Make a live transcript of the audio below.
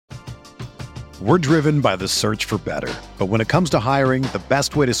We're driven by the search for better. But when it comes to hiring, the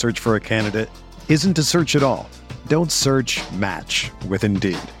best way to search for a candidate isn't to search at all. Don't search, match with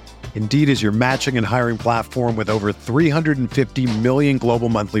Indeed. Indeed is your matching and hiring platform with over 350 million global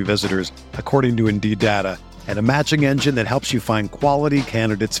monthly visitors, according to Indeed data, and a matching engine that helps you find quality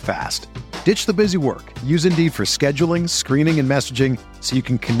candidates fast. Ditch the busy work. Use Indeed for scheduling, screening, and messaging so you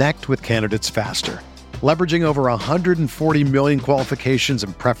can connect with candidates faster. Leveraging over 140 million qualifications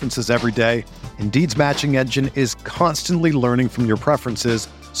and preferences every day, Indeed's matching engine is constantly learning from your preferences,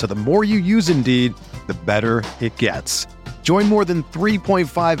 so the more you use Indeed, the better it gets. Join more than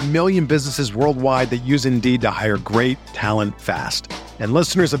 3.5 million businesses worldwide that use Indeed to hire great talent fast. And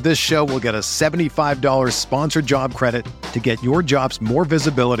listeners of this show will get a $75 sponsored job credit to get your jobs more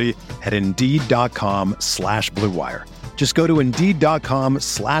visibility at Indeed.com/Blue Wire. Just go to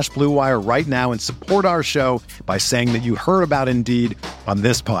Indeed.com/Blue Wire right now and support our show by saying that you heard about Indeed on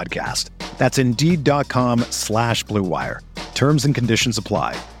this podcast. That's Indeed.com/Blue Wire. Terms and conditions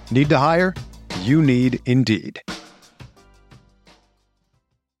apply. Need to hire? You need Indeed.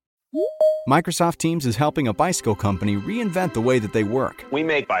 Microsoft Teams is helping a bicycle company reinvent the way that they work. We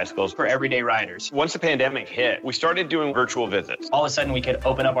make bicycles for everyday riders. Once the pandemic hit, we started doing virtual visits. All of a sudden, we could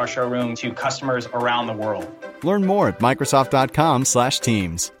open up our showroom to customers around the world. Learn more at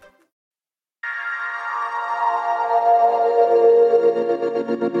Microsoft.com/Teams.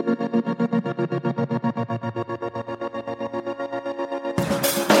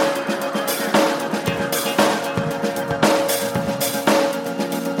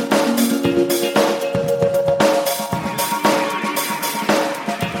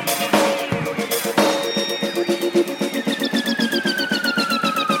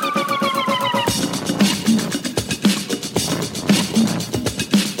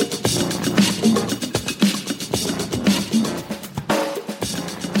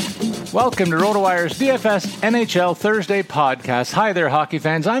 Welcome to RotoWire's DFS NHL Thursday podcast. Hi there, hockey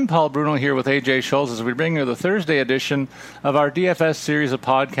fans. I'm Paul Bruno here with AJ Scholz as we bring you the Thursday edition of our DFS series of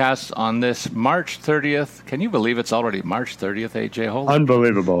podcasts on this March 30th. Can you believe it's already March 30th, AJ?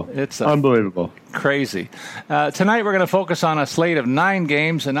 Unbelievable. It's unbelievable. Crazy. Tonight we're going to focus on a slate of 9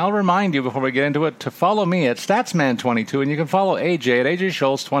 games, and I'll remind you before we get into it to follow me at Statsman22, and you can follow AJ at AJ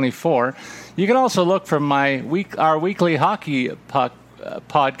Scholz24. You can also look for our weekly hockey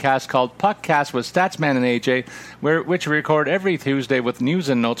podcast called Puckcast with Statsman and AJ, which we record every Tuesday with news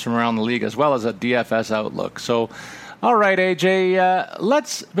and notes from around the league, as well as a DFS outlook. So, all right, AJ,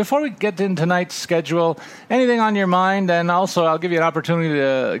 before we get into tonight's schedule, anything on your mind? And also, I'll give you an opportunity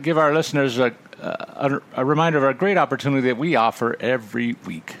to give our listeners a reminder of a great opportunity that we offer every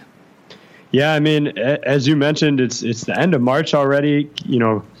week. Yeah, I mean, as you mentioned, it's the end of March already. You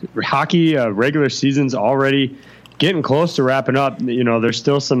know, hockey regular season's already getting close to wrapping up. You know, there's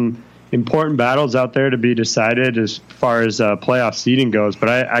still some important battles out there to be decided as far as playoff seeding goes. But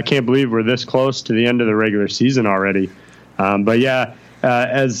I can't believe we're this close to the end of the regular season already. But yeah,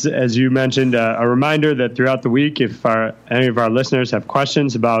 as you mentioned, a reminder that throughout the week, if any of our listeners have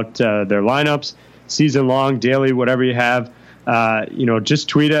questions about their lineups, season long, daily, whatever you have, just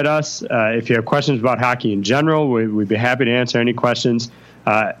tweet at us. If you have questions about hockey in general, we'd be happy to answer any questions.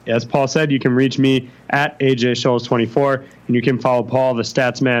 As Paul said, you can reach me at AJ Scholz24, and you can follow Paul, the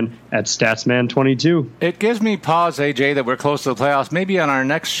Statsman, at Statsman22. It gives me pause, AJ, that we're close to the playoffs. Maybe on our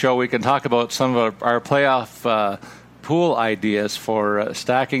next show we can talk about some of our playoff pool ideas for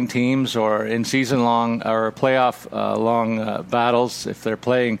stacking teams or in season long or playoff long battles if they're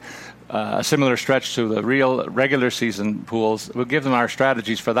playing a similar stretch to the real regular season pools. We'll give them our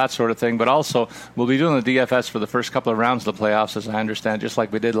strategies for that sort of thing, but also we'll be doing the DFS for the first couple of rounds of the playoffs, as I understand, just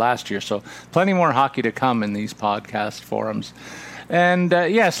like we did last year. So plenty more hockey to come in these podcast forums. And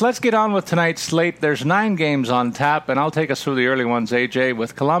yes, let's get on with tonight's slate. There's 9 games on tap, and I'll take us through the early ones, AJ,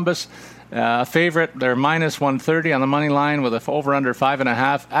 with Columbus. Favorite, they're minus 130 on the money line with a over-under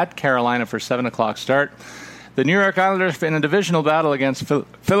 5.5 at Carolina for 7 o'clock start. The New York Islanders in a divisional battle against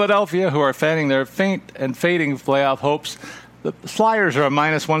Philadelphia, who are fanning their faint and fading playoff hopes. The Flyers are a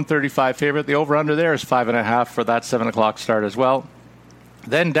minus 135 favorite. The over-under there is 5.5 for that 7 o'clock start as well.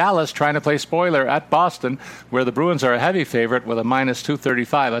 Then Dallas trying to play spoiler at Boston, where the Bruins are a heavy favorite with a minus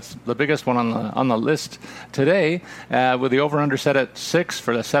 235. That's the biggest one on the list today, with the over-under set at 6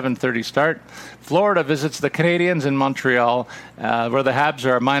 for the 7:30 start. Florida visits the Canadiens in Montreal, where the Habs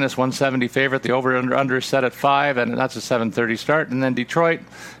are a minus 170 favorite. The over-under is set at 5, and that's a 7:30 start. And then Detroit,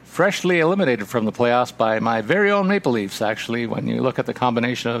 freshly eliminated from the playoffs by my very own Maple Leafs, actually, when you look at the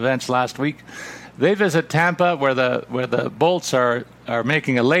combination of events last week. They visit Tampa, where the Bolts are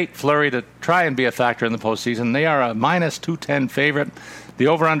making a late flurry to try and be a factor in the postseason. They are a minus 210 favorite. The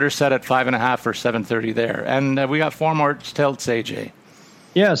over-under set at 5.5 for 7:30 there. And we got 4 more tilts, AJ.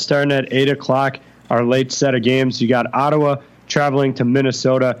 Yeah, starting at 8 o'clock, our late set of games. You got Ottawa traveling to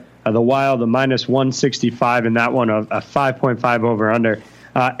Minnesota. The Wild, a minus 165 in that one, a 5.5 over-under.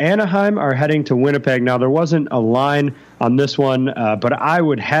 Anaheim are heading to Winnipeg. Now, there wasn't a line on this one, but I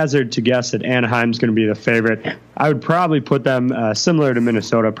would hazard to guess that Anaheim's going to be the favorite. I would probably put them similar to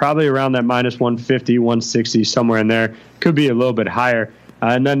Minnesota, probably around that minus 150, 160, somewhere in there. Could be a little bit higher.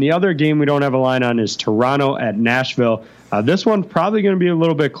 And then the other game we don't have a line on is Toronto at Nashville. This one's probably going to be a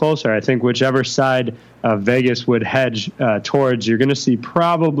little bit closer. I think whichever side Vegas would hedge towards, you're going to see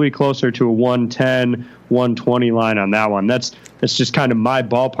probably closer to a 110, 120 line on that one. That's just kind of my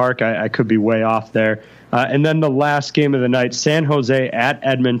ballpark. I could be way off there. And then the last game of the night, San Jose at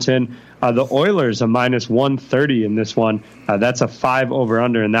Edmonton. The Oilers, a minus 130 in this one. That's a 5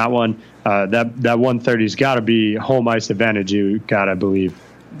 over-under in that one. That 130's got to be home ice advantage, you got to believe.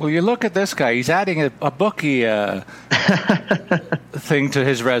 Well, you look at this guy. He's adding a bookie thing to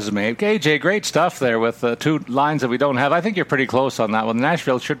his resume. AJ, great stuff there with 2 lines that we don't have. I think you're pretty close on that one.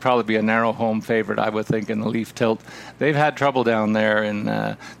 Nashville should probably be a narrow home favorite, I would think, in the Leaf tilt. They've had trouble down there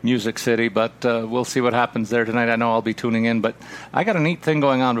in Music City, but we'll see what happens there tonight. I know I'll be tuning in, but I got a neat thing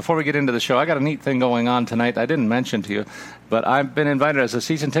going on. Before we get into the show, I got a neat thing going on tonight I didn't mention to you. But I've been invited as a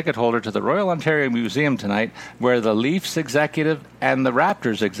season ticket holder to the Royal Ontario Museum tonight, where the Leafs executive and the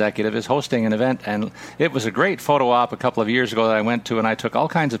Raptors executive is hosting an event. And it was a great photo op a couple of years ago that I went to, and I took all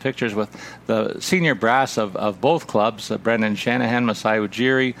kinds of pictures with the senior brass of both clubs, Brendan Shanahan, Masai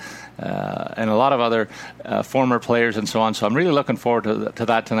Ujiri, and a lot of other former players and so on. So I'm really looking forward to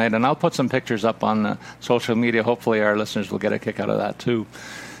that tonight. And I'll put some pictures up on social media. Hopefully our listeners will get a kick out of that too.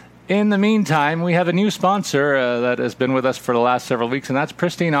 In the meantime, we have a new sponsor that has been with us for the last several weeks, and that's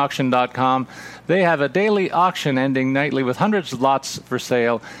PristineAuction.com. They have a daily auction ending nightly with hundreds of lots for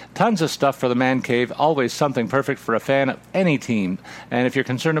sale, tons of stuff for the man cave, always something perfect for a fan of any team. And if you're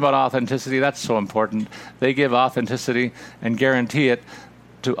concerned about authenticity, that's so important. They give authenticity and guarantee it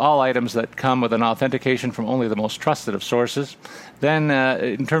to all items that come with an authentication from only the most trusted of sources. Then,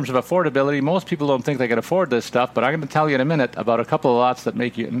 in terms of affordability, most people don't think they can afford this stuff, but I'm going to tell you in a minute about a couple of lots that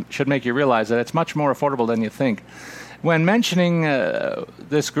should make you realize that it's much more affordable than you think. When mentioning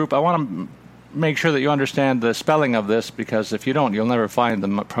this group, I want to make sure that you understand the spelling of this, because if you don't, you'll never find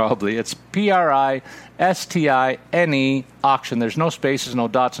them probably. It's Pristine auction. There's no spaces, no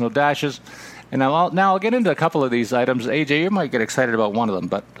dots, no dashes. And now I'll get into a couple of these items. AJ, you might get excited about one of them.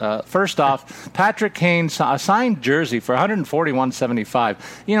 But first off, Patrick Kane, a signed jersey for $141.75.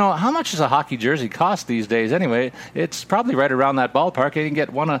 You know, how much does a hockey jersey cost these days anyway? It's probably right around that ballpark. You can get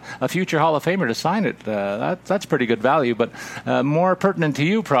a future Hall of Famer to sign it. That's pretty good value. But more pertinent to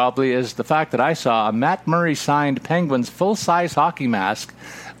you probably is the fact that I saw a Matt Murray signed Penguins full-size hockey mask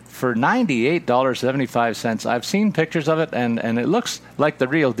for $98.75. I've seen pictures of it, and it looks like the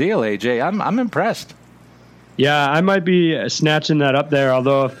real deal, AJ. I'm impressed. Yeah, I might be snatching that up there,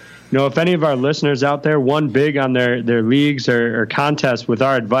 although, if any of our listeners out there won big on their leagues or contests with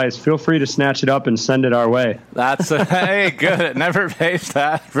our advice, feel free to snatch it up and send it our way. That's hey, good. It never pays to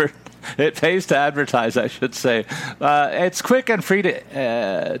advertise. It pays to advertise, I should say. It's quick and free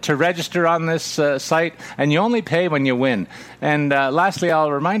to register on this site, and you only pay when you win. And lastly,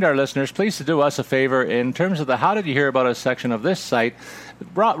 I'll remind our listeners, please to do us a favor in terms of the How Did You Hear About Us section of this site.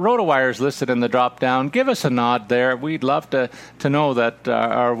 RotoWire is listed in the drop-down. Give us a nod there. We'd love to know that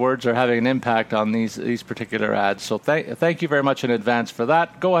our words are having an impact on these particular ads. So thank you very much in advance for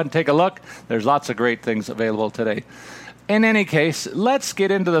that. Go ahead and take a look. There's lots of great things available today. In any case, let's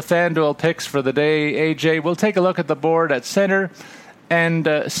get into the FanDuel picks for the day, AJ. We'll take a look at the board at center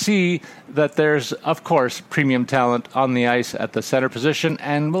and see that there's, of course, premium talent on the ice at the center position.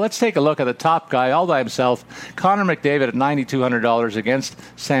 And let's take a look at the top guy all by himself, Connor McDavid at $9,200 against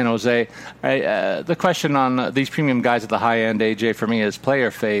San Jose. The question on these premium guys at the high end, AJ, for me is play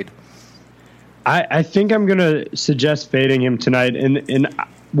or fade. I think I'm going to suggest fading him tonight. And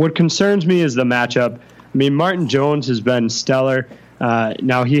what concerns me is the matchup. I mean, Martin Jones has been stellar.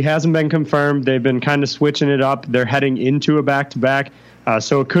 Now, he hasn't been confirmed. They've been kind of switching it up. They're heading into a back-to-back.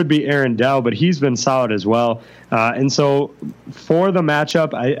 So it could be Aaron Dell, but he's been solid as well. And so for the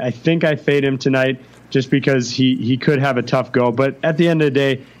matchup, I think I fade him tonight just because he could have a tough go. But at the end of the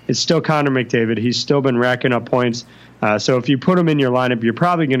day, it's still Connor McDavid. He's still been racking up points. So if you put him in your lineup, you're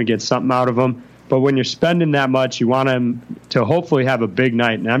probably going to get something out of him. But when you're spending that much, you want him to hopefully have a big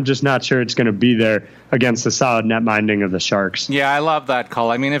night. And I'm just not sure it's going to be there against the solid net minding of the Sharks. Yeah, I love that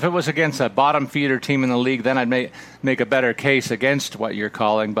call. I mean, if it was against a bottom feeder team in the league, then I'd make a better case against what you're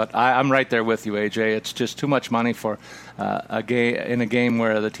calling. But I'm right there with you, AJ. It's just too much money for a game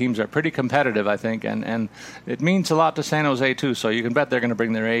where the teams are pretty competitive, I think, and it means a lot to San Jose too. So you can bet they're going to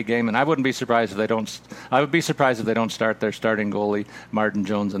bring their A game, and I wouldn't be surprised if they don't. I would be surprised if they don't start their starting goalie Martin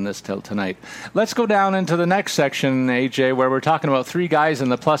Jones in this till tonight. Let's go down into the next section, AJ, where we're talking about three guys in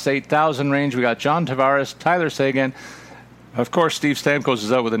the plus 8,000 range. We got John Tavares, Tyler Seguin. Of course, Steve Stamkos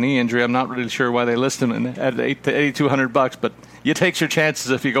is out with a knee injury. I'm not really sure why they list him at $8,200, but you take your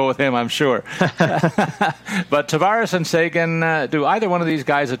chances if you go with him, I'm sure. But Tavares and Seguin, do either one of these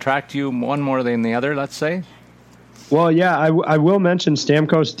guys attract you one more than the other, let's say? Well, yeah, I will mention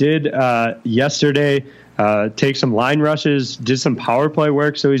Stamkos did yesterday take some line rushes, did some power play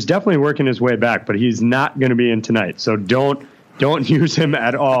work, so he's definitely working his way back, but he's not going to be in tonight. So don't use him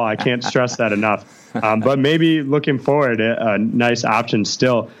at all. I can't stress that enough. But maybe looking forward, a nice option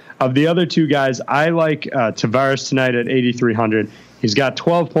still. Of the other two guys, I like Tavares tonight at 8,300. He's got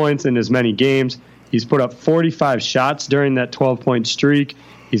 12 points in as many games. He's put up 45 shots during that 12-point streak.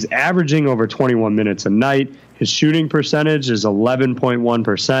 He's averaging over 21 minutes a night. His shooting percentage is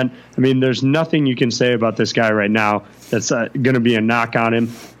 11.1%. I mean, there's nothing you can say about this guy right now that's going to be a knock on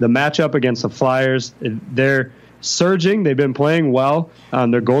him. The matchup against the Flyers, they're surging. They've been playing well.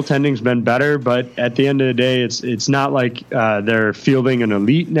 Their goaltending's been better, but at the end of the day, it's not like they're fielding an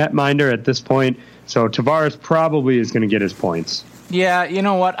elite netminder at this point. So Tavares probably is going to get his points. Yeah, you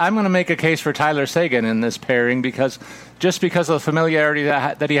know what? I'm going to make a case for Tyler Seguin in this pairing because of the familiarity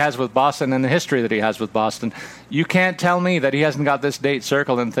that he has with Boston and the history that he has with Boston. You can't tell me that he hasn't got this date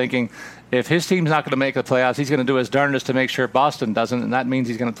circled and thinking if his team's not going to make the playoffs, he's going to do his darndest to make sure Boston doesn't, and that means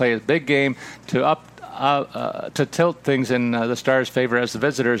he's going to play his big game to tilt things in the Stars' favor as the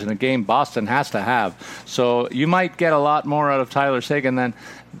visitors in a game Boston has to have. So you might get a lot more out of Tyler Seguin than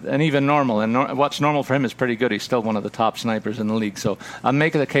even normal. And what's normal for him is pretty good. He's still one of the top snipers in the league. So I'm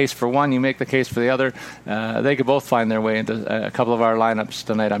making the case for one. You make the case for the other. They could both find their way into a couple of our lineups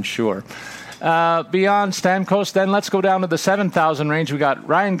tonight, I'm sure. Beyond Stamkos, then let's go down to the 7,000 range. We got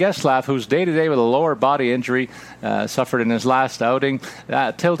Ryan Getzlaf, who's day-to-day with a lower body injury, suffered in his last outing.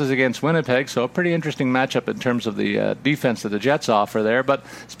 Tilt is against Winnipeg, so a pretty interesting matchup in terms of the defense that the Jets offer there. But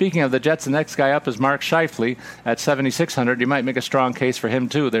speaking of the Jets, the next guy up is Mark Scheifele at 7,600. You might make a strong case for him,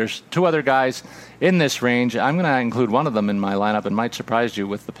 too. There's two other guys in this range. I'm going to include one of them in my lineup and might surprise you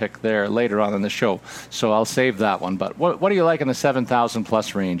with the pick there later on in the show. So I'll save that one. But what do you like in the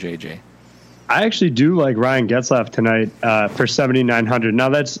 7,000-plus range, AJ? I actually do like Ryan Getzlaf tonight for 7,900. Now,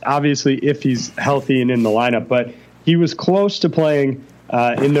 that's obviously if he's healthy and in the lineup, but he was close to playing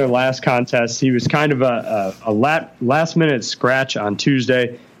in their last contest. He was kind of a last-minute scratch on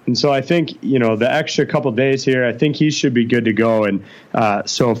Tuesday. And so I think, the extra couple days here, I think he should be good to go. And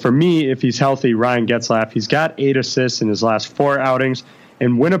so for me, if he's healthy, Ryan Getzlaf, he's got 8 assists in his last 4 outings.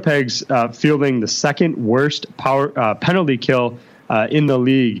 And Winnipeg's fielding the second worst penalty kill in the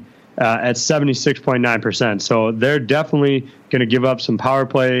league. At 76.9%. So they're definitely going to give up some power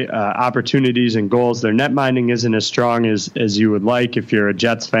play opportunities and goals. Their net minding isn't as strong as you would like if you're a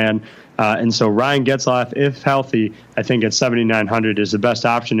Jets fan. And so Ryan Getzlaf, if healthy, I think at 7,900 is the best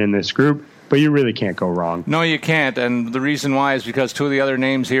option in this group. But you really can't go wrong. No, you can't. And the reason why is because two of the other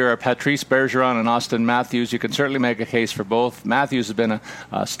names here are Patrice Bergeron and Austin Matthews. You can certainly make a case for both. Matthews has been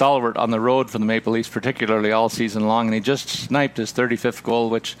a stalwart on the road for the Maple Leafs, particularly all season long, and he just sniped his 35th goal,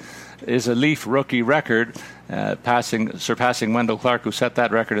 which is a Leaf rookie record, surpassing Wendell Clark, who set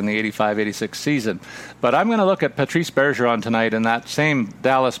that record in the 85-86 season. But I'm going to look at Patrice Bergeron tonight in that same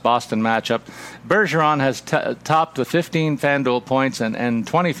Dallas-Boston matchup. Bergeron has topped with 15 FanDuel points and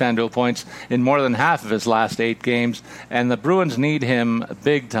 20 FanDuel points in more than half of his last 8 games, and the Bruins need him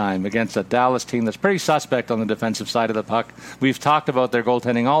big time against a Dallas team that's pretty suspect on the defensive side of the puck. We've talked about their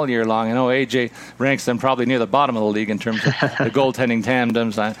goaltending all year long. I know AJ ranks them probably near the bottom of the league in terms of the goaltending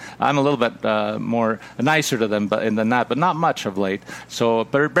tandems. I'm a little bit more nicer to them than that, but not much of late. So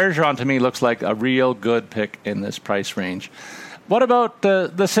Bergeron to me looks like a real good pick in this price range. What about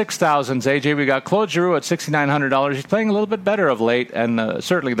the 6,000s, AJ? We got Claude Giroux at $6,900. He's playing a little bit better of late, and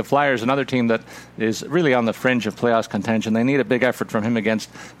certainly the Flyers, another team that is really on the fringe of playoffs contention. They need a big effort from him against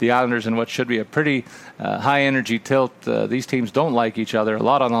the Islanders in what should be a pretty high-energy tilt. These teams don't like each other. A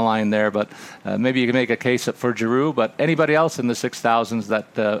lot on the line there, but maybe you can make a case for Giroux. But anybody else in the 6,000s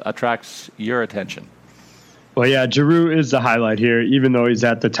that attracts your attention? Well, yeah, Giroux is the highlight here, even though he's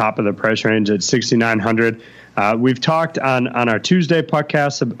at the top of the price range at $6,900. We've talked on our Tuesday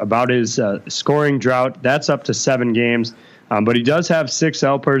podcast about his scoring drought. That's up to 7 games, but he does have 6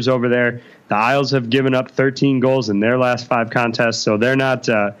 LPers over there. The Isles have given up 13 goals in their last 5 contests, so they're not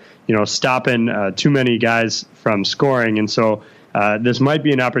stopping too many guys from scoring. And so this might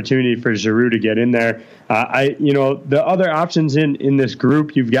be an opportunity for Giroux to get in there. The other options in this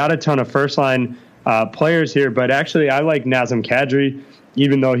group, you've got a ton of first-line players here, but actually I like Nazem Kadri,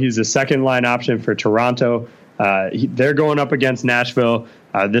 even though he's a second-line option for Toronto. They're going up against Nashville.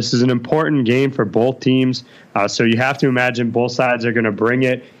 This is an important game for both teams, so you have to imagine both sides are going to bring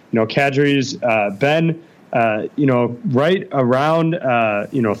it. Kadri's been right around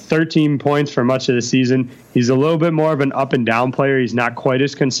 13 points for much of the season. He's a little bit more of an up and down player. He's not quite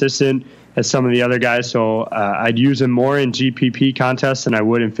as consistent as some of the other guys, so I'd use him more in GPP contests than I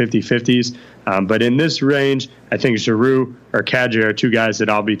would in 50-50s. But in this range, I think Giroux or Kadri are two guys that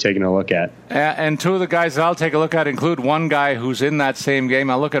I'll be taking a look at. And two of the guys that I'll take a look at include one guy who's in that same game.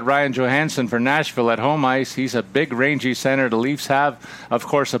 I'll look at Ryan Johansson for Nashville at home ice. He's a big, rangy center. The Leafs have, of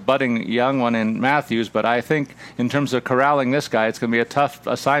course, a budding young one in Matthews, but I think in terms of corralling this guy, it's going to be a tough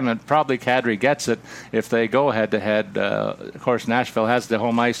assignment. Probably Kadri gets it if they go head-to-head. Of course, Nashville has the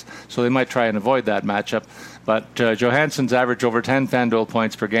home ice, so they might try and avoid that matchup. But Johansson's averaged over 10 FanDuel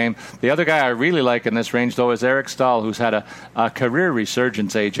points per game. The other guy I really like in this range, though, is Eric Stahl, who's had a career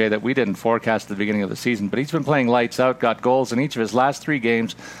resurgence, AJ, that we didn't forecast at the beginning of the season. But he's been playing lights out, got goals in each of his last 3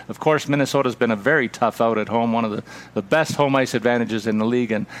 games. Of course, Minnesota's been a very tough out at home, one of the best home ice advantages in the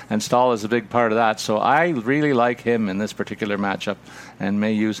league, and Stahl is a big part of that. So I really like him in this particular matchup and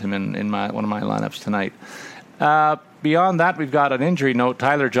may use him in one of my lineups tonight. Beyond that, we've got an injury note.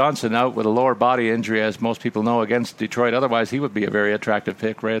 Tyler Johnson out with a lower body injury, as most people know, against Detroit. Otherwise, he would be a very attractive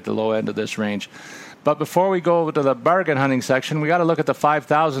pick right at the low end of this range. But before we go to the bargain hunting section, we got to look at the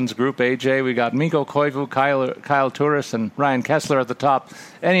 5,000s group, AJ. We got Mikko Koivu, Kyle Turris, and Ryan Kessler at the top.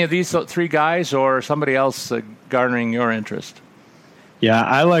 Any of these 3 guys or somebody else garnering your interest? Yeah,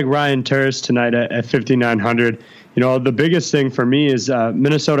 I like Ryan Turris tonight at 5,900. The biggest thing for me is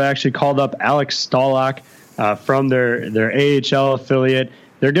Minnesota actually called up Alex Stalock from their AHL affiliate.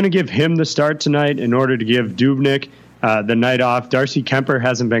 They're going to give him the start tonight in order to give Dubnyk the night off. Darcy Kemper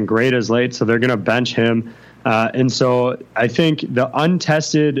hasn't been great as late, so they're going to bench him. And so I think the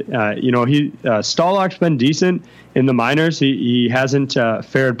untested, Stalock's been decent in the minors. He hasn't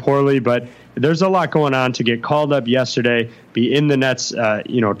fared poorly, but there's a lot going on to get called up yesterday, be in the nets,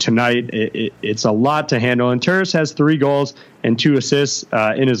 tonight. It's a lot to handle. And Turris has 3 goals and 2 assists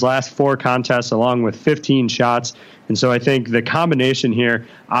in his last 4 contests, along with 15 shots. And so I think the combination here,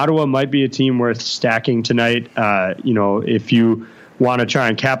 Ottawa might be a team worth stacking tonight, if you want to try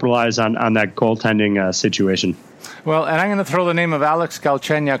and capitalize on that goaltending situation. Well, and I'm going to throw the name of Alex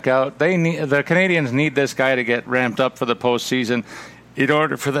Galchenyuk out. The Canadians need this guy to get ramped up for the postseason in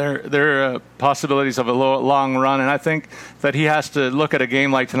order for their possibilities of a long run. And I think that he has to look at a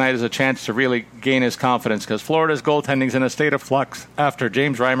game like tonight as a chance to really gain his confidence, because Florida's goaltending's in a state of flux after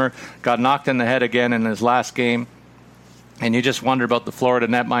James Reimer got knocked in the head again in his last game. And you just wonder about the Florida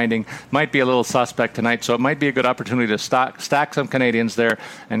net minding. Might be a little suspect tonight, so it might be a good opportunity to stack some Canadians there.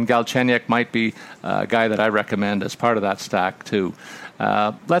 And Galchenyuk might be a guy that I recommend as part of that stack, too.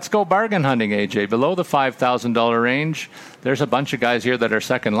 Let's go bargain hunting, AJ. Below the $5,000 range, there's a bunch of guys here that are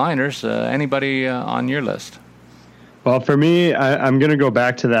second liners. Anybody on your list? Well, for me, I'm going to go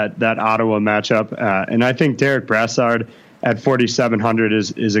back to that Ottawa matchup. And I think Derek Brassard at 4,700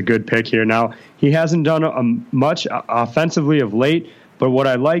 is a good pick here. Now, he hasn't done much offensively of late, but what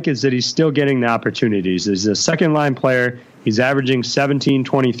I like is that he's still getting the opportunities. He's a second-line player. He's averaging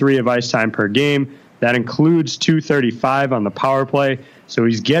 17.23 of ice time per game. That includes 235 on the power play. So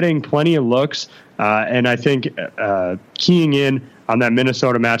he's getting plenty of looks. And I think keying in on that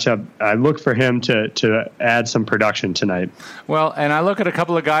Minnesota matchup, I look for him to add some production tonight. Well, and I look at a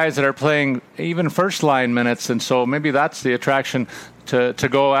couple of guys that are playing even first-line minutes, and so maybe that's the attraction to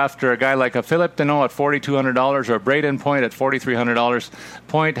go after a guy like a Philip Deneau at $4,200 or Braden Point at $4,300.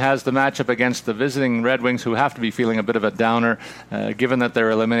 Point has the matchup against the visiting Red Wings, who have to be feeling a bit of a downer given that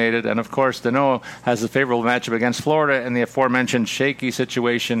they're eliminated. And, of course, Deneau has a favorable matchup against Florida in the aforementioned shaky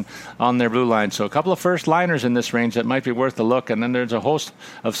situation on their blue line. So a couple of first-liners in this range that might be worth a look. And then there's a host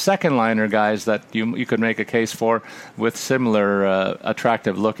of second-liner guys that you could make a case for with similar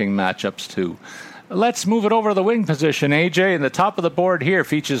attractive-looking matchups, too. Let's move it over to the wing position, AJ. And the top of the board here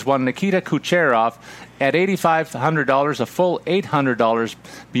features one Nikita Kucherov at $8,500, a full $800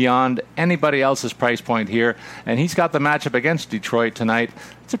 beyond anybody else's price point here. And he's got the matchup against Detroit tonight.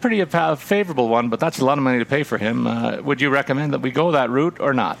 It's a pretty favorable one, but that's a lot of money to pay for him. Would you recommend that we go that route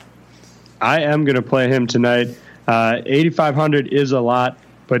or not? I am going to play him tonight. 8,500 is a lot,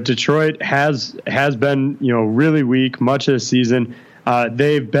 but Detroit has been really weak much of the season.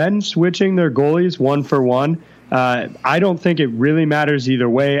 They've been switching their goalies 1 for 1. I don't think it really matters either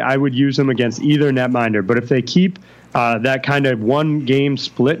way. I would use them against either netminder. But if they keep that kind of one-game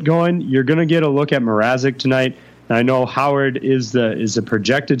split going, you're going to get a look at Mrazek tonight. I know Howard is the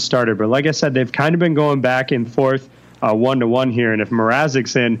projected starter, but like I said, they've kind of been going back and forth 1-to-1 here. And if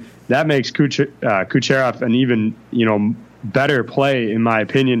Mrazek's in, that makes Kucherov an even better play, in my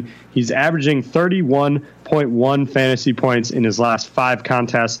opinion. He's averaging 31.1 fantasy points in his last 5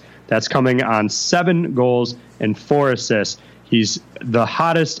 contests. That's coming on 7 goals and 4 assists. He's the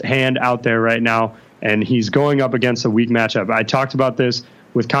hottest hand out there right now, and he's going up against a weak matchup. I talked about this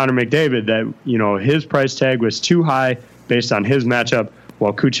with Connor McDavid, that his price tag was too high based on his matchup.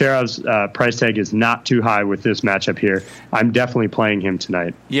 Well, Kucherov's price tag is not too high with this matchup here. I'm definitely playing him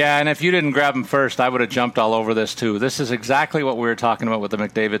tonight. Yeah, and if you didn't grab him first, I would have jumped all over this too. This is exactly what we were talking about with the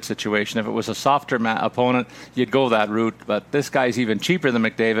McDavid situation. If it was a softer opponent, you'd go that route. But this guy's even cheaper than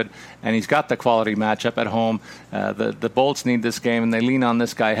McDavid, and he's got the quality matchup at home. The Bolts need this game, and they lean on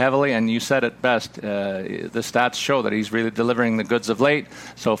this guy heavily. And you said it best. The stats show that he's really delivering the goods of late.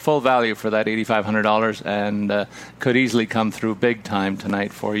 So full value for that $8,500, and could easily come through big time tonight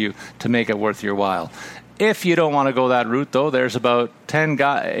for you to make it worth your while. If you don't want to go that route, though, there's about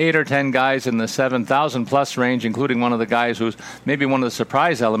 8 or 10 guys in the 7,000 plus range, including one of the guys who's maybe one of the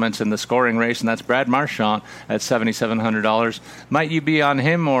surprise elements in the scoring race, and that's Brad Marchand at $7,700. Might you be on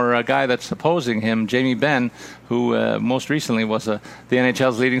him or a guy that's opposing him, Jamie Benn, who most recently was the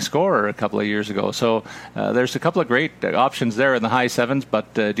NHL's leading scorer a couple of years ago? So there's a couple of great options there in the high sevens,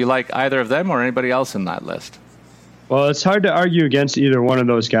 but do you like either of them or anybody else in that list? Well, it's hard to argue against either one of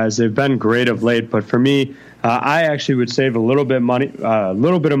those guys. They've been great of late, but for me, I actually would save a little bit of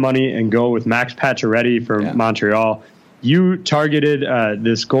money and go with Max Pacioretty for Montreal. You targeted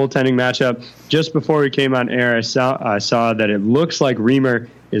this goaltending matchup just before we came on air. I saw that it looks like Reimer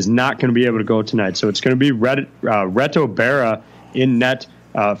is not going to be able to go tonight, so it's going to be Reto Berra in net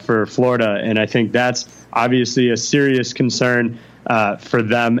for Florida, and I think that's obviously a serious concern for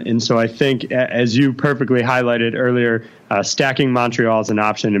them. And so I think, as you perfectly highlighted earlier, stacking Montreal is an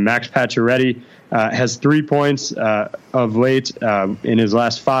option. And Max Pacioretty has 3 points of late in his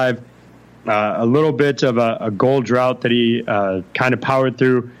last 5. A little bit of a goal drought that he kind of powered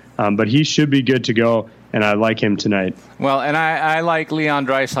through, but he should be good to go. And I like him tonight. Well, and I like Leon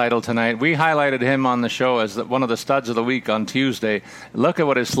Draisaitl tonight. We highlighted him on the show as one of the studs of the week on Tuesday. Look at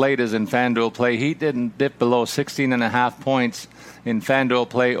what his slate is in FanDuel play. He didn't dip below 16.5 points in FanDuel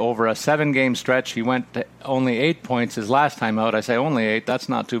play over a 7-game stretch. He went to only 8 points his last time out. I say only 8. That's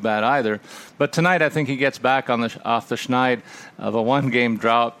not too bad either. But tonight I think he gets back off the schneid of a 1-game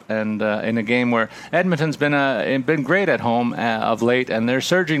drought, and in a game where Edmonton's been great at home of late, and they're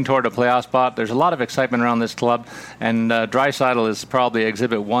surging toward a playoff spot. There's a lot of excitement around this club, and Draisaitl is probably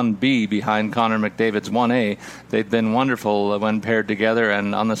Exhibit 1B behind Connor McDavid's 1A. They've been wonderful when paired together,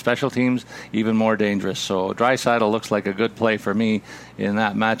 and on the special teams, even more dangerous. So Draisaitl looks like a good play for me in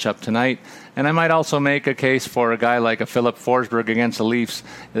that matchup tonight. And I might also make a case for a guy like a Philip Forsberg against the Leafs.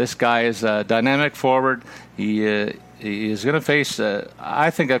 This guy is a dynamic forward. He is going to face, I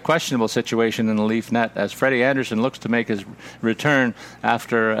think, a questionable situation in the Leaf net as Freddie Anderson looks to make his return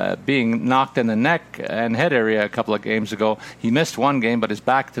after being knocked in the neck and head area a couple of games ago. He missed 1 game, but is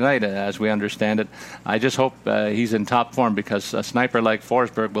back tonight, as we understand it. I just hope he's in top form, because a sniper like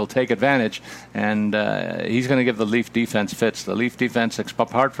Forsberg will take advantage, and he's going to give the Leaf defense fits. The Leaf defense,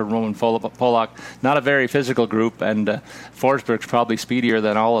 apart from Roman Polak, not a very physical group, and Forsberg's probably speedier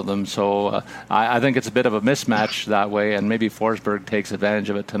than all of them. So I think it's a bit of a mismatch that way, and maybe Forsberg takes advantage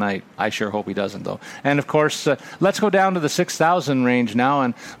of it tonight. I sure hope he doesn't, though. And of course, let's go down to the 6,000 range now,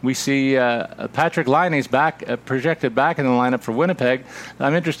 and we see Patrick Laine's projected back in the lineup for Winnipeg.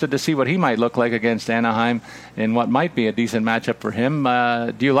 I'm interested to see what he might look like against Anaheim in what might be a decent matchup for him.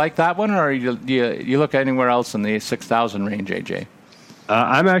 Do you like that one, or do you look anywhere else in the 6,000 range, AJ?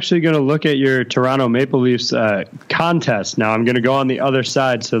 I'm actually going to look at your Toronto Maple Leafs contest. Now, I'm going to go on the other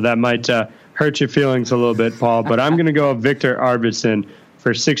side, so that might hurt your feelings a little bit, Paul, but I'm going to go Victor Arvidsson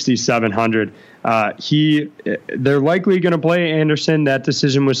for $6,700. They're likely going to play Anderson. That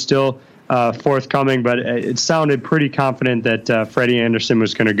decision was still forthcoming, but it sounded pretty confident that Freddie Anderson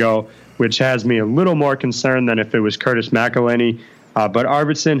was going to go, which has me a little more concerned than if it was Curtis McElhinney. But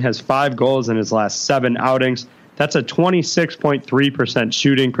Arvidsson has 5 goals in his last 7 outings. That's a 26.3%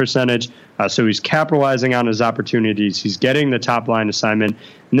 shooting percentage. So he's capitalizing on his opportunities. He's getting the top line assignment.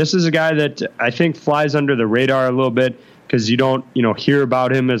 And this is a guy that I think flies under the radar a little bit, because you don't hear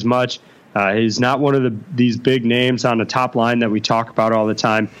about him as much. He's not one of these big names on the top line that we talk about all the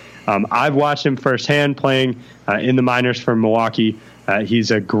time. I've watched him firsthand playing in the minors for Milwaukee.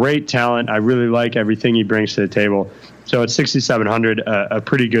 He's a great talent. I really like everything he brings to the table. So at 6,700, a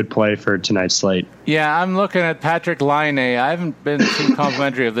pretty good play for tonight's slate. Yeah, I'm looking at Patrick Laine. I haven't been too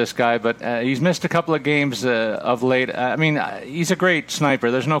complimentary of this guy, but he's missed a couple of games of late. I mean, he's a great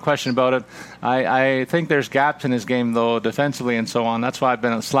sniper. There's no question about it. I think there's gaps in his game, though, defensively and so on. That's why I've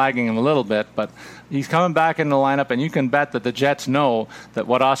been slagging him a little bit. But he's coming back in the lineup, and you can bet that the Jets know that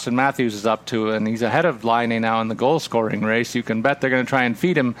what Austin Matthews is up to, and he's ahead of Laine now in the goal-scoring race. You can bet they're going to try and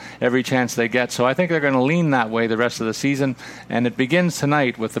feed him every chance they get. So I think they're going to lean that way the rest of the season, and it begins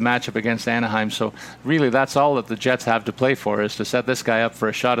tonight with the matchup against Anaheim. So really, that's all that the Jets have to play for, is to set this guy up for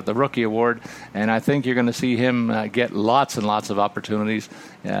a shot at the Rookie Award, and I think you're going to see him get lots and lots of opportunities,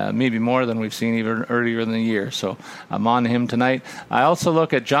 maybe more than we've seen even earlier in the year. So I'm on him tonight. I also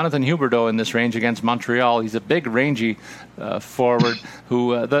look at Jonathan Huberdeau in this range against Montreal. He's a big, rangy forward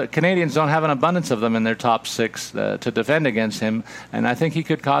who the Canadians don't have an abundance of them in their top six to defend against him, and I think he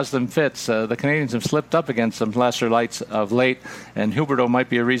could cause them fits. The Canadians have slipped up against some lesser lights of late, and Huberdeau might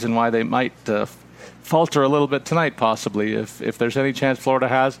be a reason why they might falter a little bit tonight, possibly. If there's any chance Florida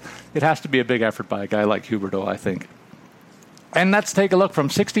has, it has to be a big effort by a guy like Huberdeau, I think. And let's take a look from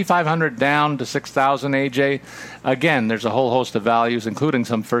 6,500 down to 6,000, AJ. Again, there's a whole host of values, including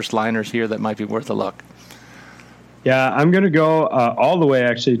some first-liners here that might be worth a look. Yeah, I'm going to go all the way,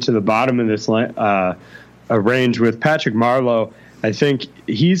 actually, to the bottom of this range with Patrick Marleau. I think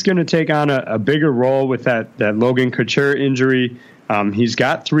he's going to take on a bigger role with that Logan Couture injury. He's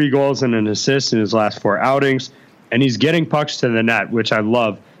got 3 goals and an assist in his last 4 outings, and he's getting pucks to the net, which I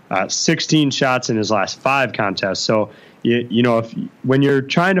love. 16 shots in his last 5 contests. So, you know, when you're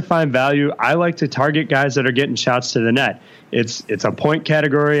trying to find value, I like to target guys that are getting shots to the net. It's a point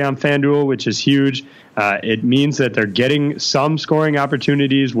category on FanDuel, which is huge. It means that they're getting some scoring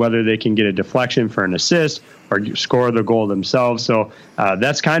opportunities, whether they can get a deflection for an assist or score the goal themselves. So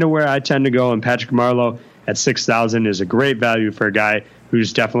that's kind of where I tend to go. And Patrick Marleau at 6,000 is a great value for a guy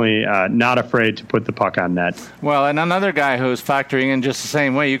who's definitely not afraid to put the puck on net. Well, and another guy who's factoring in just the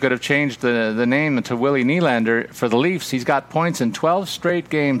same way, you could have changed the name to Willie Nylander for the Leafs. He's got points in 12 straight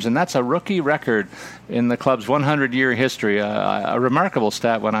games, and that's a rookie record in the club's 100-year history. A remarkable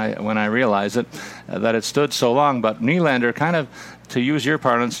stat when I realize it, that it stood so long. But Nylander, kind of, to use your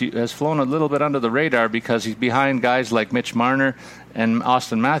parlance, has flown a little bit under the radar because he's behind guys like Mitch Marner and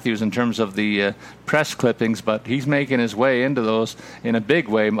Austin Matthews in terms of the press clippings, but he's making his way into those in a big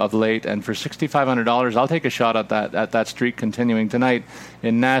way of late. And for $6,500, I'll take a shot at that streak continuing tonight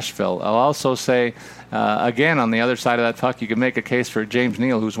in Nashville. I'll also say, again, on the other side of that puck, you can make a case for James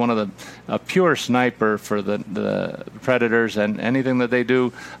Neal, who's one of a pure sniper for the Predators, and anything that they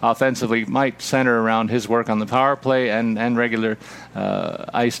do offensively might center around his work on the power play and regular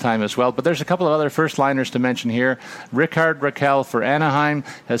ice time as well. But there's a couple of other first-liners to mention here. Rickard Rakell for Anaheim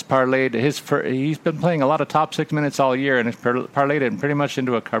has parlayed he's been playing a lot of top 6 minutes all year, and has parlayed it pretty much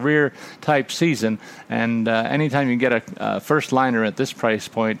into a career-type season. And anytime you get a first-liner at this price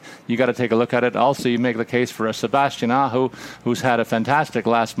point, you got to take a look at it. Also, you make the case for a Sebastian Aho, who's had a fantastic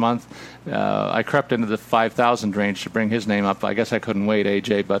last month. I crept into the 5,000 range to bring his name up. I guess I couldn't wait,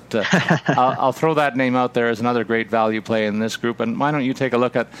 AJ, but I'll throw that name out there as another great value play in this group. And why don't you take a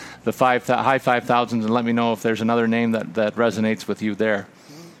look at the high 5,000s and let me know if there's another name that resonates with you there.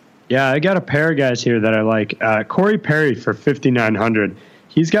 Yeah, I got a pair of guys here that I like. Corey Perry for 5,900.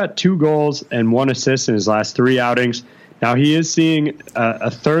 He's got 2 goals and 1 assist in his last 3 outings. Now, he is seeing a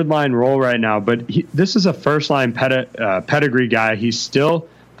third-line role right now, but this is a first-line pedigree guy. He's still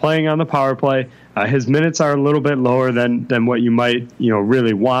playing on the power play. His minutes are a little bit lower than what you might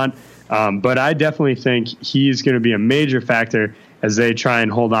really want, but I definitely think he's going to be a major factor as they try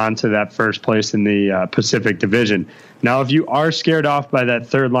and hold on to that first place in the Pacific Division. Now, if you are scared off by that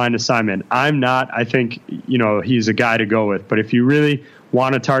third-line assignment, I'm not. I think he's a guy to go with. But if you really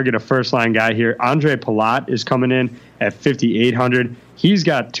want to target a first-line guy here, Andre Palat is coming in at 5,800. He's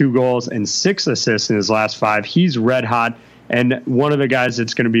got 2 goals and 6 assists in his last 5. He's red hot, and one of the guys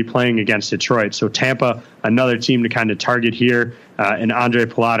that's going to be playing against Detroit. So Tampa, another team to kind of target here, and Andre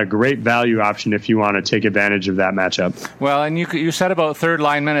Palat, a great value option if you want to take advantage of that matchup. Well, and you said about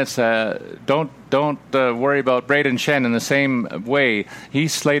third-line minutes, don't worry about Braden Shen in the same way.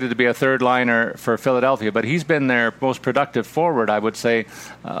 He's slated to be a third-liner for Philadelphia, but he's been their most productive forward, I would say,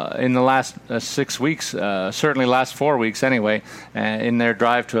 in the last 6 weeks, certainly last 4 weeks anyway, in their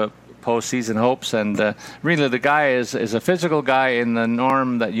drive to postseason hopes. And really, the guy is a physical guy in the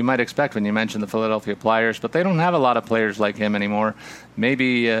norm that you might expect when you mention the Philadelphia Flyers, but they don't have a lot of players like him anymore.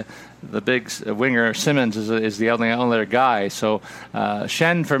 Maybe the big winger Simmons is the only other guy. So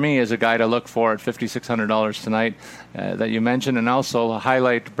Shen for me is a guy to look for at $5,600 tonight that you mentioned, and also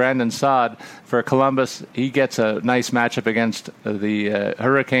highlight Brandon Saad for Columbus. He gets a nice matchup against the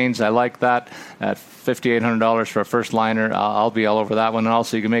Hurricanes. I like that at $5,800 for a first liner. I'll be all over that one. And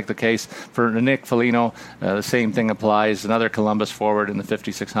also you can make the case for Nick Foligno. The same thing applies. Another Columbus forward in the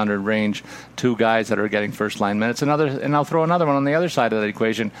 $5,600 range. Two guys that are getting first line minutes. And I'll throw another one on the other side of that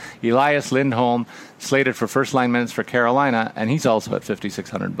equation. Elias Lindholm, slated for first line minutes for Carolina, and he's also at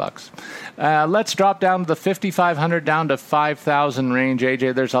 $5,600. Let's drop down to the $5,500 down to $5,000 range.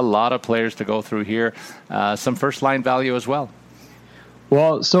 AJ, there's a lot of players to go through here. Some first line value as well.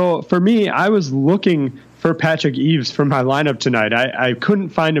 Well, so for me, I was looking for Patrick Eaves for my lineup tonight. I couldn't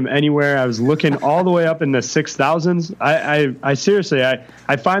find him anywhere. I was looking all the way up in the 6,000s. I seriously,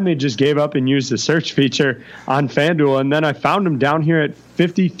 I finally just gave up and used the search feature on FanDuel, and then I found him down here at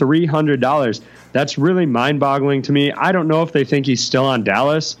 $5,300. That's really mind-boggling to me. I don't know if they think he's still on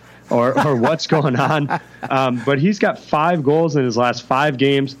Dallas or what's going on, but he's got 5 goals in his last 5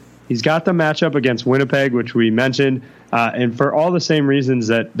 games. He's got the matchup against Winnipeg, which we mentioned, and for all the same reasons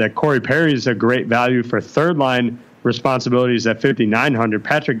that Corey Perry is a great value for third-line responsibilities at $5,900,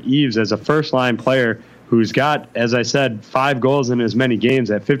 Patrick Eaves as a first-line player who's got, as I said, 5 goals in as many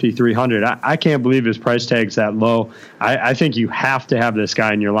games at $5,300. I can't believe his price tag's that low. I think you have to have this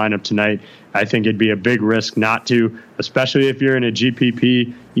guy in your lineup tonight. I think it'd be a big risk not to, especially if you're in a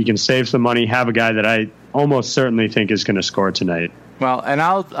GPP. You can save some money, have a guy that I almost certainly think is going to score tonight. Well, and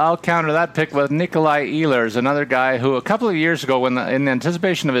I'll counter that pick with Nikolai Ehlers, another guy who a couple of years ago, in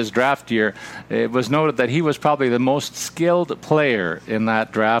anticipation of his draft year, it was noted that he was probably the most skilled player in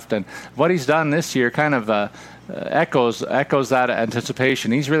that draft. And what he's done this year kind of echoes that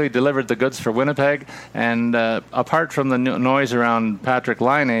anticipation. He's really delivered the goods for Winnipeg, and apart from the noise around Patrick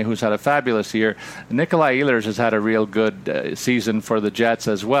Laine, who's had a fabulous year, Nikolai Ehlers has had a real good season for the Jets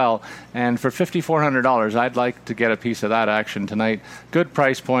as well. And for $5,400, I'd like to get a piece of that action tonight. Good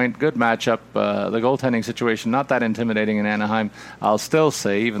price point, good matchup. The goaltending situation not that intimidating in Anaheim, I'll still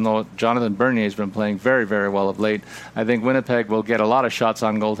say, even though Jonathan Bernier has been playing very, very well of late. I think Winnipeg will get a lot of shots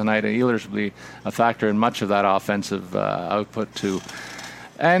on goal tonight, and Ehlers will be a factor in much of that offensive output too.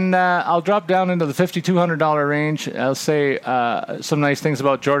 And I'll drop down into the $5,200 range. I'll say some nice things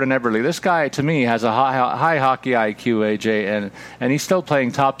about Jordan Eberle. This guy, to me, has a high hockey IQ, AJ, and he's still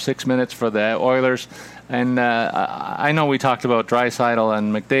playing top 6 minutes for the Oilers. And I know we talked about Draisaitl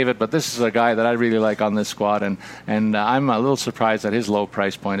and McDavid, but this is a guy that I really like on this squad, and I'm a little surprised at his low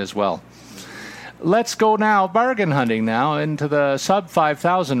price point as well. Let's go now, bargain hunting now, into the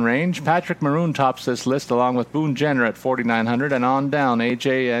sub-5,000 range. Patrick Maroon tops this list along with Boone Jenner at $4,900 and on down.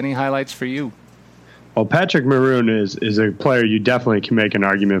 AJ, any highlights for you? Well, Patrick Maroon is a player you definitely can make an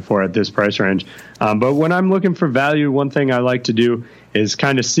argument for at this price range. But when I'm looking for value, one thing I like to do is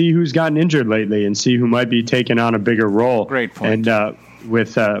kind of see who's gotten injured lately and see who might be taking on a bigger role. Great point. And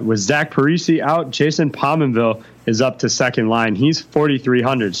with Zach Parise out, Jason Pominville is up to second line. He's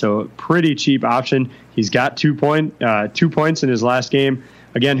 $4,300, so a pretty cheap option. He's got 2 points in his last game.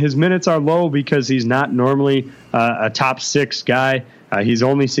 Again, his minutes are low because he's not normally a top 6 guy. He's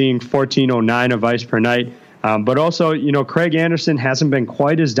only seeing 14.09 of ice per night. But also, Craig Anderson hasn't been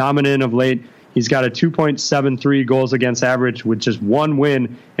quite as dominant of late. He's got a 2.73 goals against average with just 1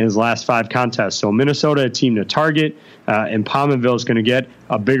 win in his last 5 contests. So Minnesota, a team to target, and Pominville is going to get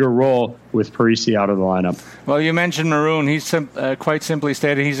a bigger role with Parise out of the lineup. Well, you mentioned Maroon. He's quite simply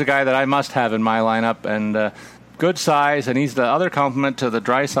stated he's a guy that I must have in my lineup, and good size, and he's the other complement to the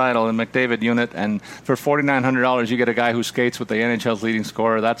Draisaitl and McDavid unit. And for $4,900, you get a guy who skates with the NHL's leading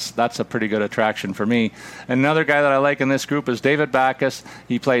scorer. That's a pretty good attraction for me. And another guy that I like in this group is David Backes.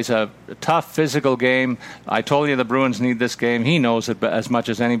 He plays a tough physical game. I told you the Bruins need this game. He knows it as much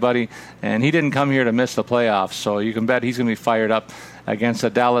as anybody, and he didn't come here to miss the playoffs. So you can bet he's going to be fired up against a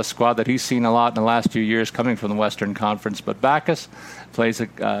Dallas squad that he's seen a lot in the last few years coming from the Western Conference. But Backes plays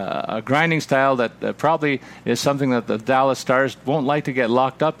a grinding style that probably is something that the Dallas Stars won't like to get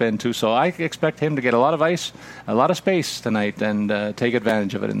locked up into. So I expect him to get a lot of ice, a lot of space tonight, and take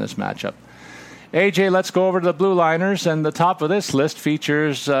advantage of it in this matchup. AJ, let's go over to the Blue Liners, and the top of this list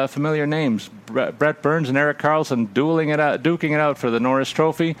features familiar names. Brett Burns and Erik Karlsson duking it out for the Norris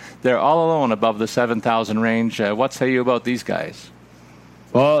Trophy. They're all alone above the 7,000 range. What say you about these guys?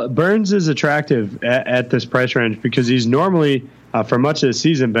 Well, Burns is attractive at this price range because he's normally, for much of the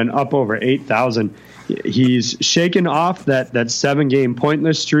season, been up over 8,000. He's shaken off that 7-game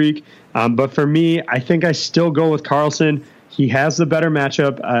pointless streak. But for me, I think I still go with Karlsson. He has the better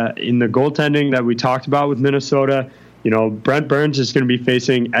matchup in the goaltending that we talked about with Minnesota. Brent Burns is going to be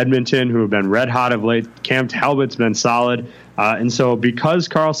facing Edmonton, who have been red hot of late. Cam Talbot's been solid. And so because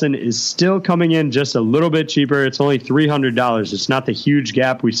Karlsson is still coming in just a little bit cheaper, it's only $300. It's not the huge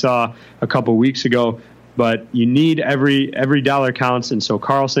gap we saw a couple weeks ago, but you need every dollar counts. And so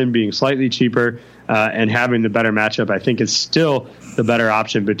Karlsson being slightly cheaper and having the better matchup, I think is still the better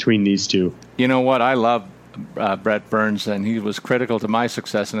option between these two. You know what? I love Brett Burns, and he was critical to my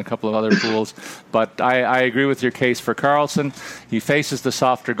success in a couple of other pools. But I agree with your case for Karlsson. He faces the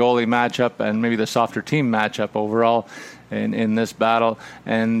softer goalie matchup and maybe the softer team matchup overall in this battle,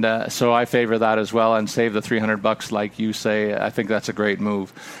 and so I favor that as well and save the $300 like you say. I think that's a great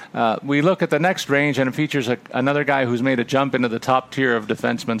move. We look at the next range, and it features another guy who's made a jump into the top tier of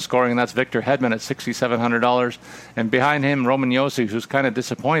defensemen scoring, and that's Victor Hedman at $6,700, and behind him Roman Josi, who's kind of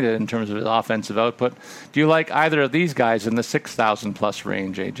disappointed in terms of his offensive output. Do you like either of these guys in the 6,000 plus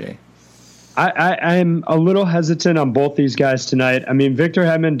range, AJ? I'm a little hesitant on both these guys tonight. I mean, Victor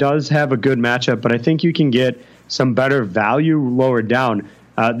Hedman does have a good matchup, but I think you can get some better value lower down.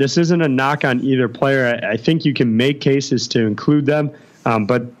 This isn't a knock on either player. I think you can make cases to include them,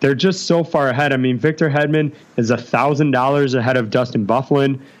 but they're just so far ahead. I mean, Victor Hedman is $1,000 ahead of Dustin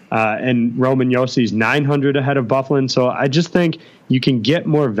Byfuglien, and Roman Josi's $900 ahead of Byfuglien. So I just think you can get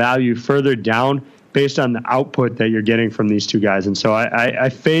more value further down based on the output that you're getting from these two guys. And so I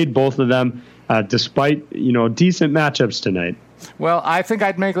fade both of them despite, decent matchups tonight. Well, I think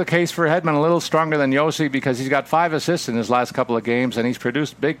I'd make the case for Hedman a little stronger than Josi because he's got 5 assists in his last couple of games, and he's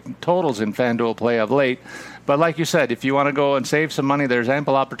produced big totals in FanDuel play of late. But like you said, if you want to go and save some money, there's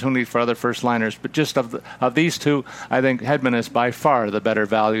ample opportunity for other first-liners. But just of these two, I think Hedman is by far the better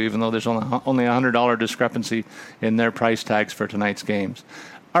value, even though there's only a $100 discrepancy in their price tags for tonight's games.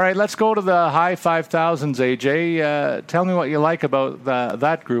 All right, let's go to the high 5,000s, AJ. Tell me what you like about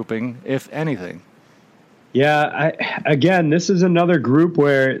that grouping, if anything. Yeah, again, this is another group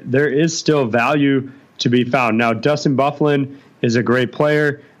where there is still value to be found. Now, Dustin Byfuglien is a great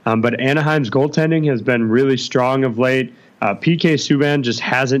player, but Anaheim's goaltending has been really strong of late. PK Subban just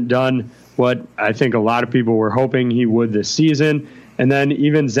hasn't done what I think a lot of people were hoping he would this season. And then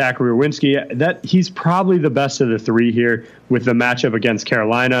even Zach Werenski, he's probably the best of the three here with the matchup against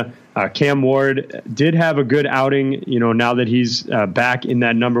Carolina. Cam Ward did have a good outing, now that he's back in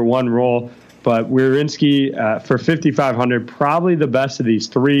that number one role. But Werenski for $5,500, probably the best of these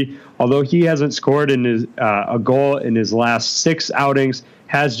three. Although he hasn't scored in a goal in his last 6 outings,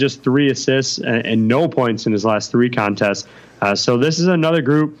 has just 3 assists and no points in his last 3 contests. So this is another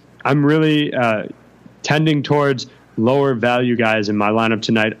group I'm really tending towards lower value guys in my lineup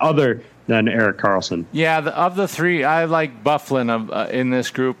tonight, other than Erik Karlsson. Yeah, of the three, I like Byfuglien in this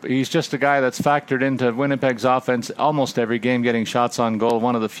group. He's just a guy that's factored into Winnipeg's offense almost every game, getting shots on goal.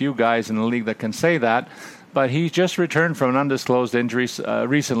 One of the few guys in the league that can say that. But he just returned from an undisclosed injury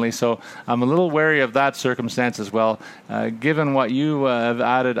recently, so I'm a little wary of that circumstance as well. Given what you have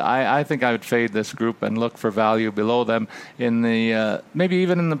added, I think I would fade this group and look for value below them in the maybe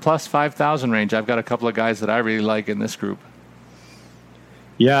even in the plus 5,000 range. I've got a couple of guys that I really like in this group.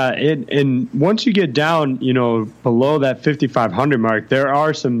 Yeah, and once you get down, below that 5,500 mark, there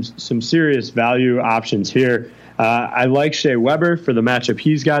are some serious value options here. I like Shea Weber for the matchup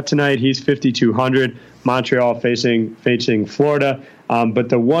he's got tonight. He's 5,200. Montreal facing Florida. But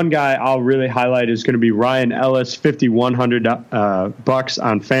the one guy I'll really highlight is going to be Ryan Ellis, $5,100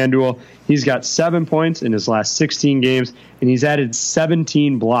 on FanDuel. He's got 7 points in his last 16 games, and he's added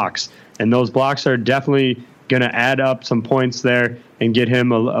 17 blocks. And those blocks are definitely going to add up some points there and get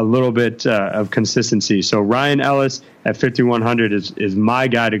him a little bit of consistency. So Ryan Ellis at 5,100 is my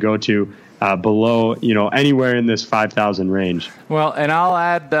guy to go to below, anywhere in this 5,000 range. Well, and I'll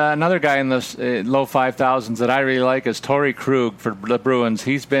add another guy in this low 5,000s that I really like is Torrey Krug for the Bruins.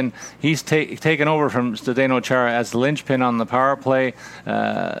 He's taken over from Zdeno Chara as the linchpin on the power play,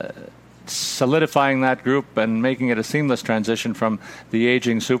 solidifying that group and making it a seamless transition from the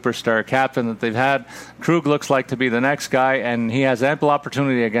aging superstar captain that they've had. Krug looks like to be the next guy, and he has ample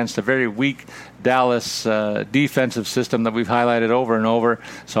opportunity against a very weak Dallas defensive system that we've highlighted over and over.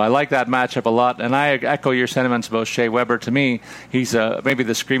 So I like that matchup a lot, and I echo your sentiments about Shea Weber. To me, he's maybe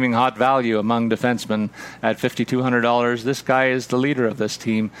the screaming hot value among defensemen at $5,200. This guy is the leader of this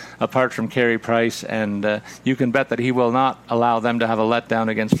team, apart from Carey Price, and you can bet that he will not allow them to have a letdown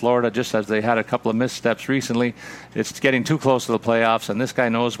against Florida, just as they had a couple of missteps recently. It's getting too close to the playoffs, and this guy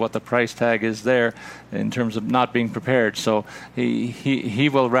knows what the price tag is there in terms of not being prepared. So he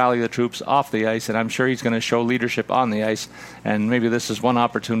will rally the troops off the ice, and I'm sure he's going to show leadership on the ice, and maybe this is one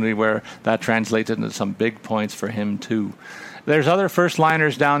opportunity where that translates into some big points for him too. There's other first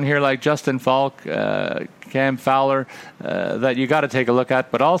liners down here like Justin Falk, Cam Fowler, that you got to take a look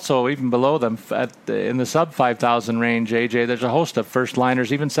at, but also even below them in the sub 5,000 range, AJ, there's a host of first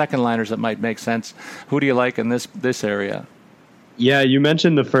liners, even second liners that might make sense. Who do you like in this area? Yeah, you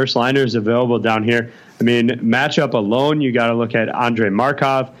mentioned the first liners available down here. I mean, matchup alone, you got to look at Andrei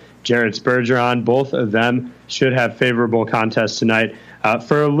Markov, Jared Spurgeon. Both of them should have favorable contests tonight.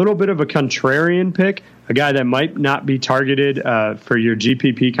 For a little bit of a contrarian pick, a guy that might not be targeted for your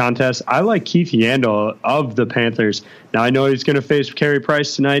GPP contest, I like Keith Yandel of the Panthers. Now, I know he's going to face Carey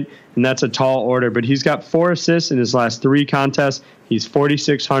Price tonight, and that's a tall order, but he's got 4 assists in his last 3 contests. He's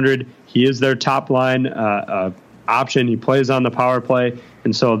 4,600. He is their top line option. He plays on the power play,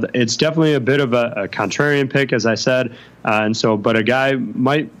 and so it's definitely a bit of a contrarian pick, as I said. But a guy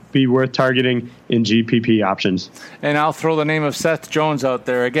might be worth targeting in GPP options. And I'll throw the name of Seth Jones out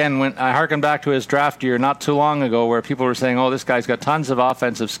there. Again, when I harken back to his draft year not too long ago where people were saying, oh, this guy's got tons of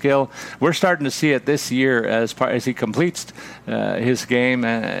offensive skill. We're starting to see it this year as he completes his game.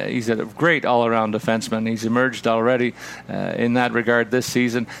 He's a great all-around defenseman. He's emerged already in that regard this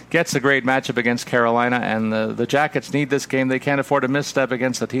season. Gets a great matchup against Carolina, and the Jackets need this game. They can't afford a misstep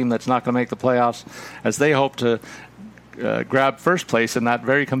against a team that's not going to make the playoffs, as they hope to grab first place in that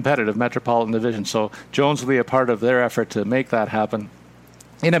very competitive Metropolitan Division. So Jones will be a part of their effort to make that happen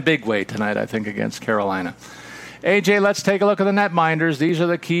in a big way tonight, I think, against Carolina. AJ, let's take a look at the netminders. These are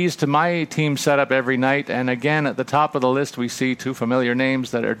the keys to my team setup every night. And again, at the top of the list, we see 2 familiar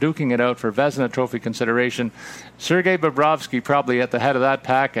names that are duking it out for Vezina Trophy consideration. Sergei Bobrovsky probably at the head of that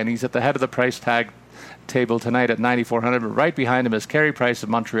pack, and he's at the head of the price tag table tonight at 9,400. But right behind him is Carey Price of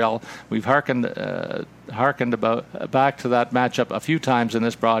Montreal. We've hearkened back to that matchup a few times in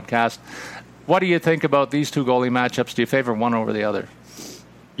this broadcast. What do you think about these 2 goalie matchups? Do you favor one over the other?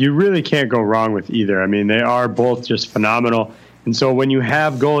 You really can't go wrong with either. I mean, they are both just phenomenal. And so when you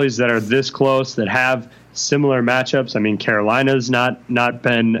have goalies that are this close, that have similar matchups, I mean, Carolina's not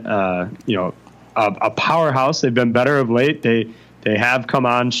been a powerhouse. They've been better of late. They have come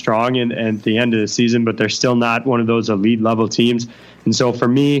on strong at the end of the season, but they're still not one of those elite level teams. And so for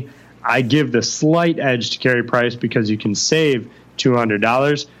me, I give the slight edge to Carey Price because you can save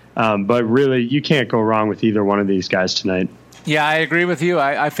 $200. But really, you can't go wrong with either one of these guys tonight. Yeah, I agree with you.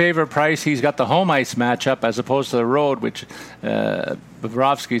 I favor Price. He's got the home ice matchup as opposed to the road, which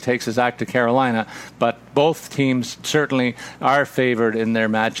Bobrovsky takes his act to Carolina. But both teams certainly are favored in their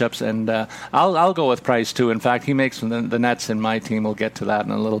matchups, and I'll go with Price too. In fact, he makes the nets in my team. We'll get to that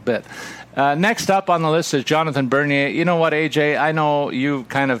in a little bit. Next up on the list is Jonathan Bernier. You know what, AJ? I know you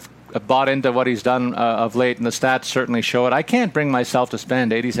kind of bought into what he's done of late, and the stats certainly show it. I can't bring myself to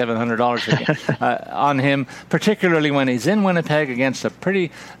spend $8,700 on him, particularly when he's in Winnipeg against a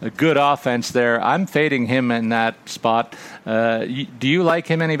pretty good offense there. I'm fading him in that spot. Do you like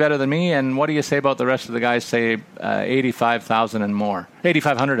him any better than me? And what do you say about the rest of the guys, say $85,000 and more?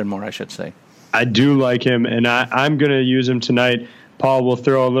 $8,500 and more, I should say. I do like him, and I'm going to use him tonight. Paul will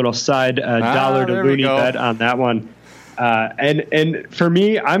throw a little side dollar to Looney bet on that one. And for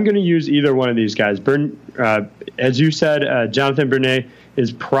me, I'm going to use either one of these guys. As you said, Jonathan Bernier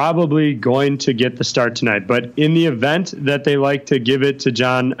is probably going to get the start tonight. But in the event that they like to give it to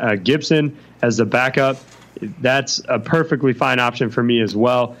John Gibson as the backup, that's a perfectly fine option for me as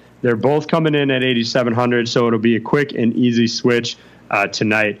well. They're both coming in at 8,700, so it'll be a quick and easy switch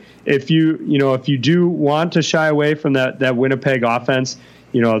tonight. If you do want to shy away from that Winnipeg offense,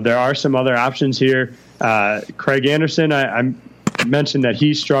 there are some other options here. Craig Anderson, I mentioned that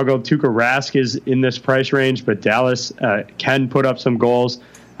he struggled. Tuukka Rask is in this price range, but Dallas can put up some goals.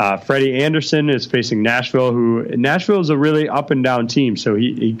 Freddie Anderson is facing Nashville, Nashville is a really up and down team, so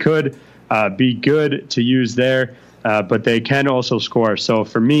he could be good to use there, but they can also score. So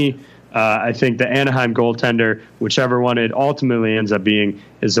for me, I think the Anaheim goaltender, whichever one it ultimately ends up being,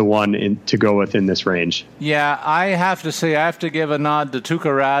 is the one to go with in this range. Yeah, I have to say, I have to give a nod to Tuukka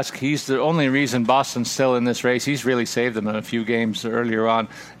Rask. He's the only reason Boston's still in this race. He's really saved them in a few games earlier on.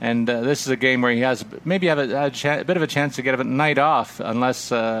 And this is a game where he has maybe have a bit of a chance to get a night off, unless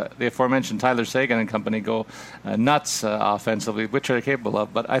the aforementioned Tyler Seguin and company go nuts offensively, which they're capable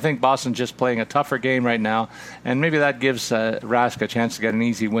of. But I think Boston's just playing a tougher game right now, and maybe that gives Rask a chance to get an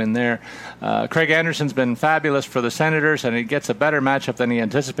easy win there. Craig Anderson's been fabulous for the Senators, and he gets a better matchup than he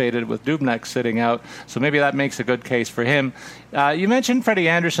anticipated with Dubnyk sitting out, so maybe that makes a good case for him. You mentioned Freddie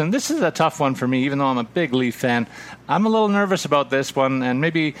Anderson. This is a tough one for me, even though I'm a big Leaf fan. I'm a little nervous about this one, and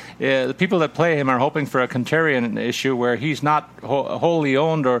maybe the people that play him are hoping for a contrarian issue where he's not wholly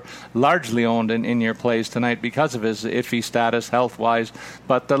owned or largely owned in your plays tonight because of his iffy status health-wise.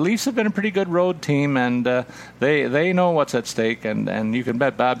 But the Leafs have been a pretty good road team, and they know what's at stake, and you can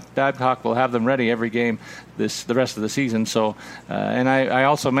bet Babcock will have them ready every game the rest of the season. So, and I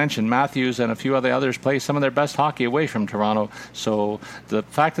also mentioned Matthews and a few of the others play some of their best hockey away from Toronto. So the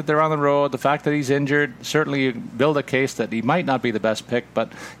fact that they're on the road, the fact that he's injured, certainly you build a case that he might not be the best pick,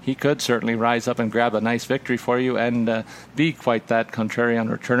 but he could certainly rise up and grab a nice victory for you and be quite that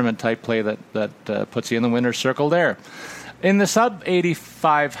contrarian or tournament type play that puts you in the winner's circle there. In the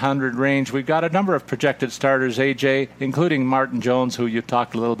sub-8,500 range, we've got a number of projected starters, AJ, including Martin Jones, who you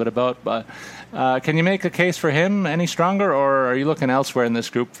talked a little bit about. But can you make a case for him any stronger, or are you looking elsewhere in this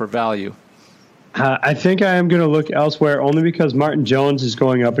group for value? I think I am going to look elsewhere only because Martin Jones is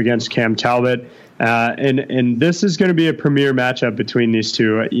going up against Cam Talbot. And this is going to be a premier matchup between these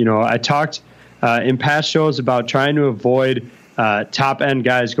two. You know, I talked in past shows about trying to avoid top-end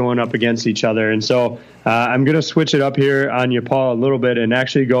guys going up against each other. And so I'm going to switch it up here on you, Paul, a little bit and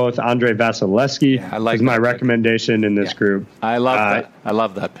actually go with Andrei Vasilevsky as my recommendation in this group. I love that. I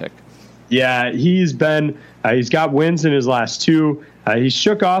love that pick. Yeah, he's got wins in his last two. He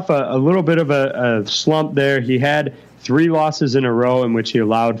shook off a little bit of a slump there. He had 3 losses in a row in which he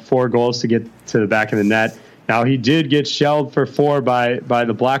allowed 4 goals to get to the back of the net. Now, he did get shelled for 4 by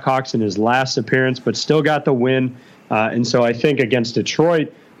the Blackhawks in his last appearance, but still got the win. And so I think against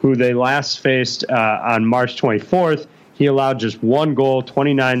Detroit, who they last faced on March 24th, he allowed just 1 goal,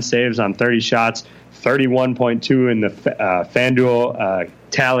 29 saves on 30 shots, 31.2 in the FanDuel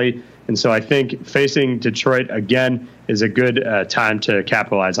tally. And so I think facing Detroit again is a good time to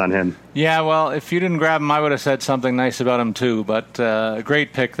capitalize on him. Yeah, well, if you didn't grab him, I would have said something nice about him too. But a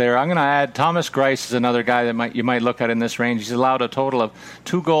great pick there. I'm going to add Thomas Greiss is another guy that you might look at in this range. He's allowed a total of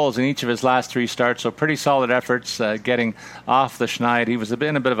 2 goals in each of his last 3 starts, so pretty solid efforts getting off the schneid. He was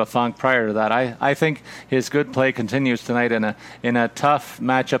in a bit of a funk prior to that. I think his good play continues tonight in a tough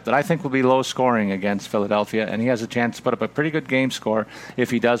matchup that I think will be low scoring against Philadelphia, and he has a chance to put up a pretty good game score if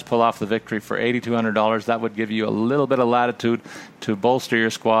he does pull off the victory for $8,200. That would give you a little bit of latitude to bolster your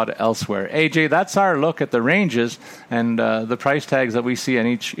squad elsewhere. AJ, that's our look at the ranges and the price tags that we see in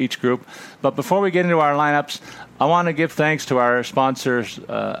each group. But before we get into our lineups, I want to give thanks to our sponsors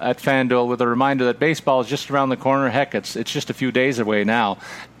at FanDuel with a reminder that baseball is just around the corner. Heck, it's just a few days away now.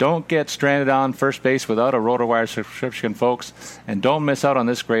 Don't get stranded on first base without a RotoWire subscription, folks, and don't miss out on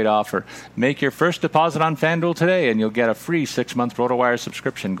this great offer. Make your first deposit on FanDuel today, and you'll get a free 6-month RotoWire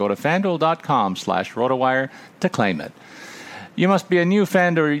subscription. Go to FanDuel.com/RotoWire to claim it. You must be a new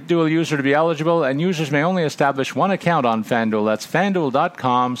FanDuel user to be eligible, and users may only establish one account on FanDuel. That's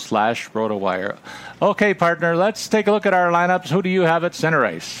FanDuel.com/RotoWire. Okay, partner, let's take a look at our lineups. Who do you have at center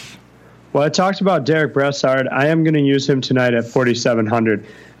ice? Well, I talked about Derek Brassard. I am going to use him tonight at 4,700.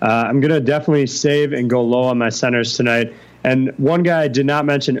 I'm going to definitely save and go low on my centers tonight. And one guy I did not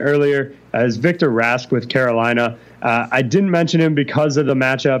mention earlier is Victor Rask with Carolina. I didn't mention him because of the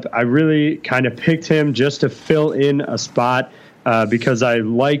matchup. I really kind of picked him just to fill in a spot because I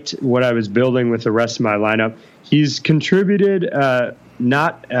liked what I was building with the rest of my lineup. He's contributed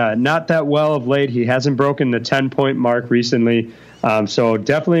not that well of late. He hasn't broken the 10-point mark recently. So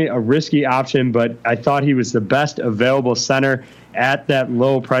definitely a risky option, but I thought he was the best available center at that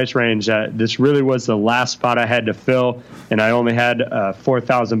low price range. This really was the last spot I had to fill, and I only had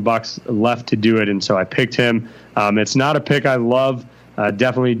 $4,000 left to do it, and so I picked him. It's not a pick I love.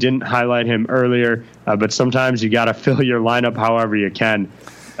 Definitely didn't highlight him earlier, but sometimes you got to fill your lineup however you can.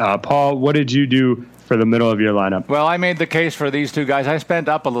 Paul, what did you do for the middle of your lineup? Well, I made the case for these two guys. I spent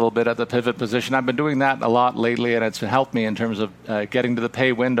up a little bit at the pivot position. I've been doing that a lot lately, and it's helped me in terms of getting to the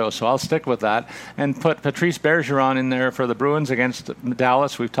pay window, so I'll stick with that and put Patrice Bergeron in there for the Bruins against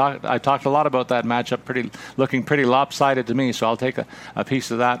Dallas. I talked a lot about that matchup, looking pretty lopsided to me, so I'll take a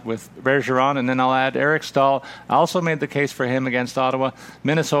piece of that with Bergeron, and then I'll add Eric Stahl. I also made the case for him against Ottawa.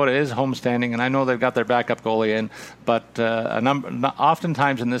 Minnesota is homestanding, and I know they've got their backup goalie in, but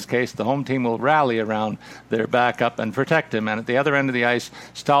oftentimes in this case, the home team will rally around their backup and protect him. And at the other end of the ice,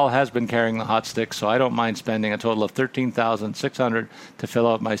 Stahl has been carrying the hot stick, so I don't mind spending a total of $13,600 to fill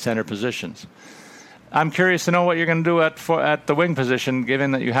out my center positions. I'm curious to know what you're going to do at the wing position,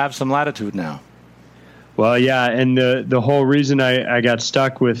 given that you have some latitude now. Well, yeah, and the whole reason I got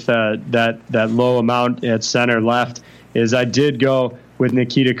stuck with that low amount at center left is I did go with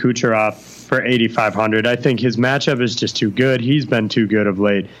Nikita Kucherov for 8,500. I think his matchup is just too good. He's been too good of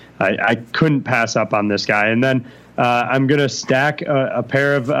late. I couldn't pass up on this guy. And then I'm going to stack a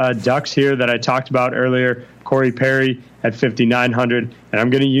pair of Ducks here that I talked about earlier. Corey Perry at 5,900, and I'm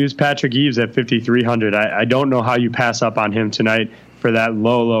going to use Patrick Eaves at 5,300. I don't know how you pass up on him tonight for that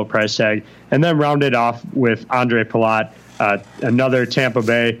low price tag. And then round it off with Andre Palat, another Tampa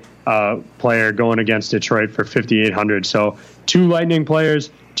Bay player going against Detroit for 5,800. So 2 Lightning players,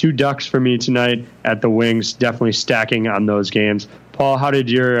 2 Ducks for me tonight at the wings, definitely stacking on those games. Paul, how did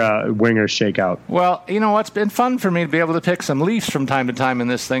your wingers shake out? Well, you know, it's been fun for me to be able to pick some Leafs from time to time in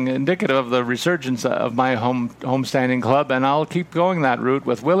this thing, indicative of the resurgence of my homestanding club, and I'll keep going that route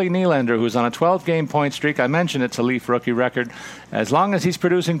with Willie Nylander, who's on a 12-game point streak. I mentioned it's a Leaf rookie record. As long as he's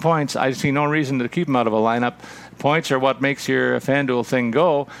producing points, I see no reason to keep him out of a lineup. Points are what makes your FanDuel thing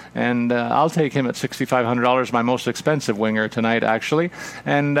go, and I'll take him at $6,500, my most expensive winger tonight, actually.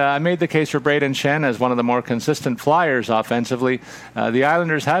 And I made the case for Braden Shen as one of the more consistent flyers offensively. The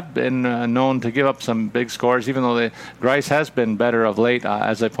Islanders have been known to give up some big scores, even though Greiss has been better of late,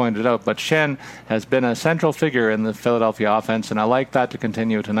 as I pointed out. But Shen has been a central figure in the Philadelphia offense, and I like that to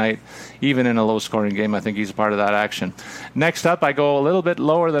continue tonight, even in a low-scoring game. I think he's a part of that action. Next up, I go a little bit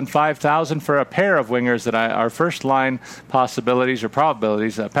lower than 5,000 for a pair of wingers that are first-line possibilities or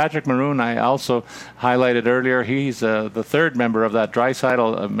probabilities. Patrick Maroon, I also highlighted earlier. He's the third member of that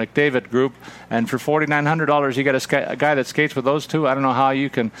Draisaitl McDavid group, and for $4,900, you get a guy that skates with those two. I don't know how you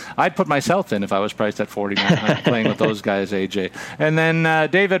can. I'd put myself in if I was priced at $4,900 playing with those guys, AJ. And then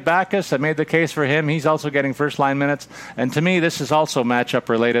David Backes, I made the case for him. He's also getting first-line minutes. And to me, this is also matchup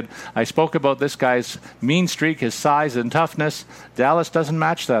related. I spoke about this guy's mean streak, his size and toughness. Dallas doesn't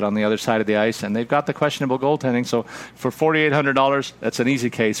match that on the other side of the ice, and they've got the questionable goaltending. So for $4,800, that's an easy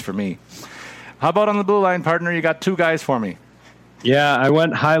case for me. How about on the blue line, partner? You got 2 guys for me. Yeah, I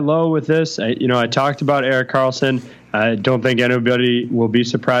went high-low with this. I talked about Erik Karlsson. I don't think anybody will be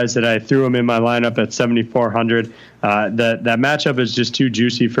surprised that I threw him in my lineup at 7,400. That matchup is just too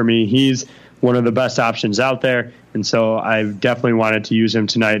juicy for me. He's one of the best options out there, and so I definitely wanted to use him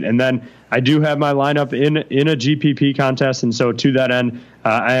tonight. And then I do have my lineup in a GPP contest, and so to that end,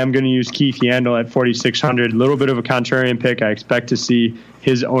 I am going to use Keith Yandle at 4,600. A little bit of a contrarian pick. I expect to see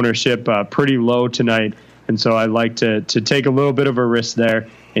his ownership pretty low tonight, and so I like to take a little bit of a risk there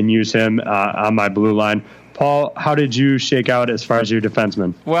and use him on my blue line. Paul, how did you shake out as far as your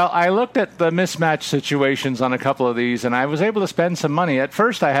defenseman? Well, I looked at the mismatch situations on a couple of these, and I was able to spend some money. At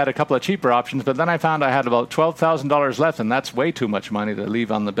first, I had a couple of cheaper options, but then I found I had about $12,000 left, and that's way too much money to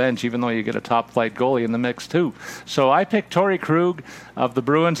leave on the bench, even though you get a top-flight goalie in the mix, too. So I picked Torrey Krug of the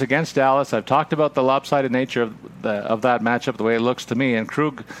Bruins against Dallas. I've talked about the lopsided nature of that matchup, the way it looks to me, and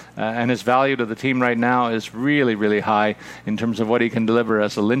Krug and his value to the team right now is really, really high in terms of what he can deliver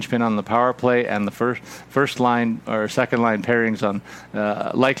as a linchpin on the power play and the first line or second line pairings on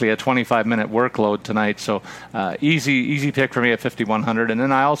likely a 25-minute workload tonight. So easy pick for me at 5,100. And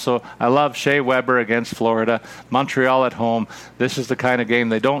then I love Shea Weber against Florida, Montreal at home. This is the kind of game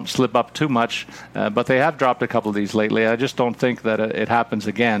they don't slip up too much, but they have dropped a couple of these lately. I just don't think that it happens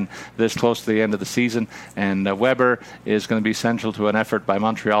again this close to the end of the season. And Weber is going to be central to an effort by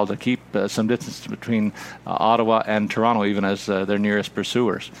Montreal to keep some distance between Ottawa and Toronto, even as their nearest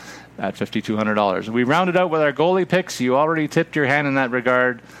pursuers, at $5,200. We rounded out with our goalie picks. You already tipped your hand in that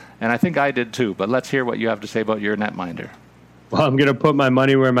regard, and I think I did too. But let's hear what you have to say about your netminder. Well, I'm going to put my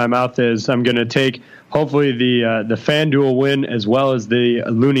money where my mouth is. I'm going to take hopefully the FanDuel win as well as the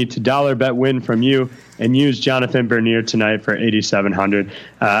Looney to dollar bet win from you and use Jonathan Bernier tonight for 8,700.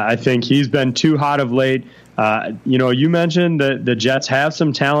 I think he's been too hot of late. You mentioned that the Jets have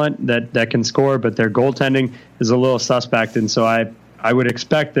some talent that can score, but their goaltending is a little suspect, and so I would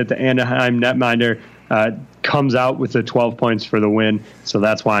expect that the Anaheim netminder comes out with the 12 points for the win, so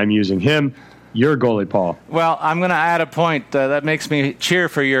that's why I'm using him. Your goalie, Paul. Well, I'm going to add a point that makes me cheer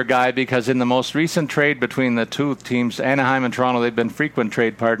for your guy, because in the most recent trade between the two teams, Anaheim and Toronto, they've been frequent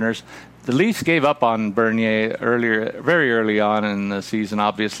trade partners. The Leafs gave up on Bernier very early on in the season,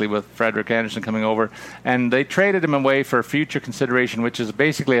 obviously, with Frederik Andersen coming over, and they traded him away for future consideration, which is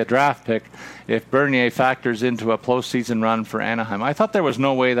basically a draft pick if Bernier factors into a postseason run for Anaheim. I thought there was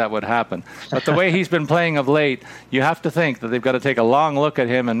no way that would happen, but the way he's been playing of late, you have to think that they've got to take a long look at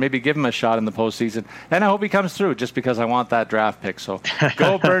him and maybe give him a shot in the postseason, and I hope he comes through, just because I want that draft pick. So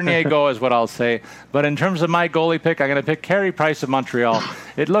go Bernier, go is what I'll say. But in terms of my goalie pick, I'm going to pick Carey Price of Montreal.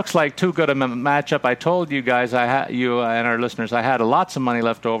 It looks like too good a matchup. I told you guys, you and our listeners, I had lots of money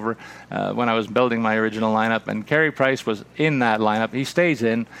left over when I was building my original lineup, and Carey Price was in that lineup. He stays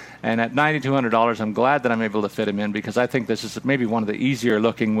in, and at $9,200, I'm glad that I'm able to fit him in, because I think this is maybe one of the easier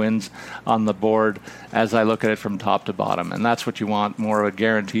looking wins on the board as I look at it from top to bottom, and that's what you want, more of a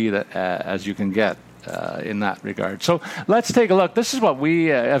guarantee that as you can get. in that regard. So let's take a look. This is what we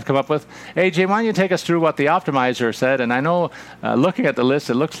have come up with. AJ, why don't you take us through what the optimizer said? And I know, looking at the list,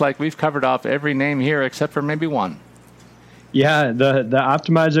 it looks like we've covered off every name here except for maybe one. Yeah, the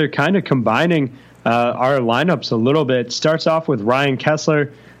optimizer kind of combining our lineups a little bit. Starts off with Ryan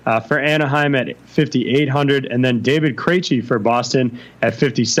Kessler for Anaheim at 5,800, and then David Krejci for Boston at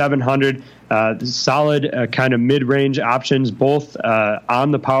 5,700. Solid kind of mid-range options, both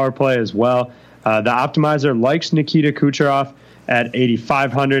on the power play as well. The optimizer likes Nikita Kucherov at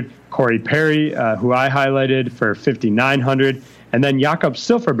 8,500, Corey Perry, who I highlighted, for 5,900, and then Jakob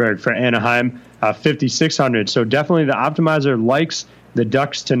Silfverberg for Anaheim, 5,600. So definitely the optimizer likes the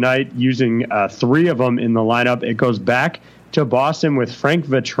Ducks tonight, using 3 of them in the lineup. It goes back to Boston with Frank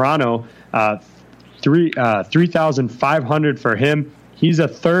Vetrano, 3,500 for him. He's a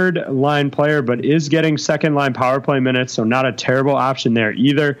third-line player, but is getting second-line power play minutes, so not a terrible option there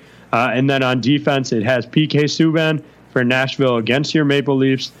either. And then on defense, it has PK Subban for Nashville against your Maple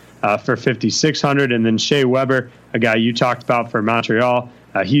Leafs for 5,600, and then Shea Weber, a guy you talked about for Montreal,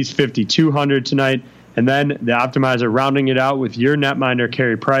 he's 5,200 tonight. And then the optimizer rounding it out with your netminder,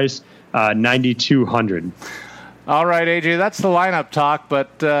 Carey Price, 9,200. All right, AJ, that's the lineup talk, but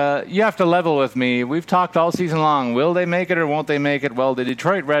you have to level with me. We've talked all season long. Will they make it or won't they make it? Well, the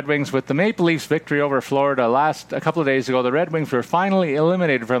Detroit Red Wings, with the Maple Leafs victory over Florida a couple of days ago, the Red Wings were finally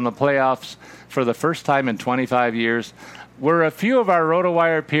eliminated from the playoffs for the first time in 25 years. Were a few of our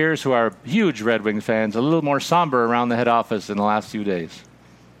RotoWire peers who are huge Red Wings fans a little more somber around the head office in the last few days?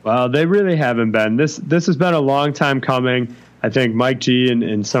 Well, they really haven't been. This has been a long time coming. I think Mike G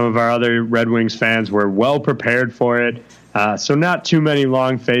and some of our other Red Wings fans were well prepared for it. So not too many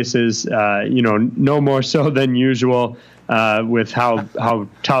long faces, no more so than usual with how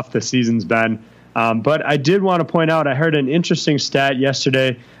tough the season's been. But I did want to point out, I heard an interesting stat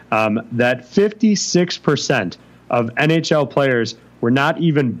yesterday that 56% of NHL players were not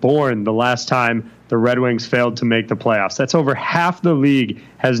even born the last time the Red Wings failed to make the playoffs. That's over half the league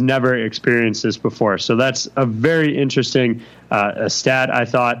has never experienced this before. So that's a very interesting stat, I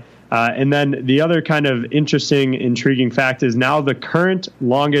thought. And then the other kind of interesting, intriguing fact is now the current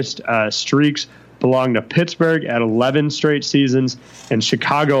longest streaks belong to Pittsburgh at 11 straight seasons and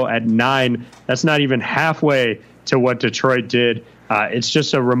Chicago at 9. That's not even halfway to what Detroit did. It's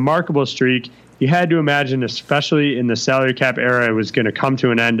just a remarkable streak. You had to imagine, especially in the salary cap era, it was going to come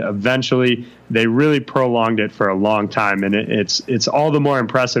to an end eventually. They really prolonged it for a long time, and it's all the more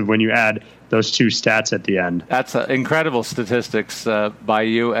impressive when you add those 2 stats at the end. That's incredible statistics by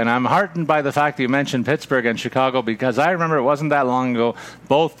you, and I'm heartened by the fact that you mentioned Pittsburgh and Chicago, because I remember it wasn't that long ago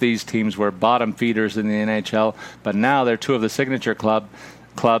both these teams were bottom feeders in the NHL, but now they're 2 of the signature clubs.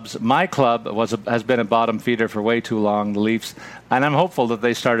 My club has been a bottom feeder for way too long, the Leafs, and I'm hopeful that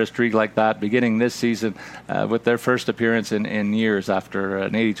they start a streak like that beginning this season with their first appearance in years after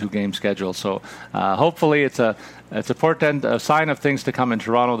an 82-game schedule. So hopefully it's a portent, a sign of things to come in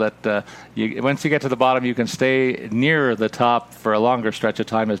Toronto, that once you get to the bottom, you can stay near the top for a longer stretch of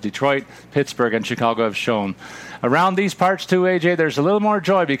time, as Detroit, Pittsburgh, and Chicago have shown. Around these parts too, AJ, there's a little more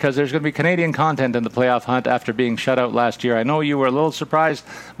joy because there's going to be Canadian content in the playoff hunt after being shut out last year. I know you were a little surprised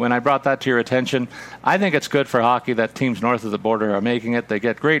when I brought that to your attention. I think it's good for hockey that teams north of the border are making it. They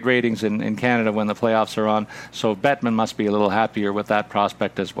get great ratings in Canada when the playoffs are on, so Bettman must be a little happier with that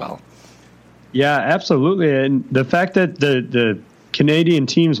prospect as well. Yeah, absolutely. And the fact that the Canadian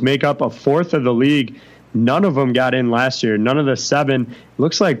teams make up a fourth of the league, none of them got in last year. None of the 7.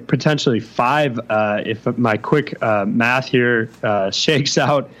 Looks like potentially 5, if my quick math here shakes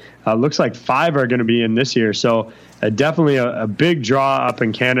out. Looks like 5 are going to be in this year. So definitely a big draw up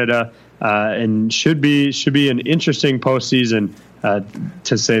in Canada, and should be an interesting postseason,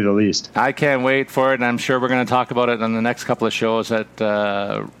 to say the least. I can't wait for it, and I'm sure we're going to talk about it on the next couple of shows at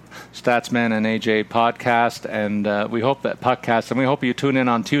Statsman and AJ podcast, and we hope you tune in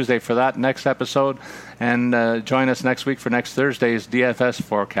on Tuesday for that next episode, and join us next week for next Thursday's DFS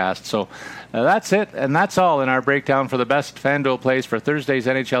forecast. So that's it, and that's all in our breakdown for the best FanDuel plays for Thursday's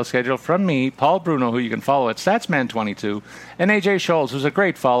NHL schedule from me, Paul Bruno, who you can follow at Statsman22, and AJ Scholz, who's a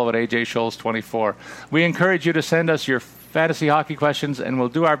great follow at AJ Scholz24. We encourage you to send us your fantasy hockey questions, and we'll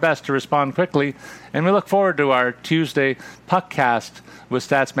do our best to respond quickly. And we look forward to our Tuesday Puckcast with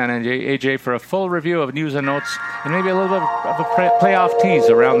Statsman and AJ for a full review of news and notes and maybe a little bit of a playoff tease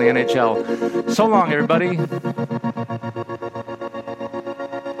around the NHL. So long, everybody.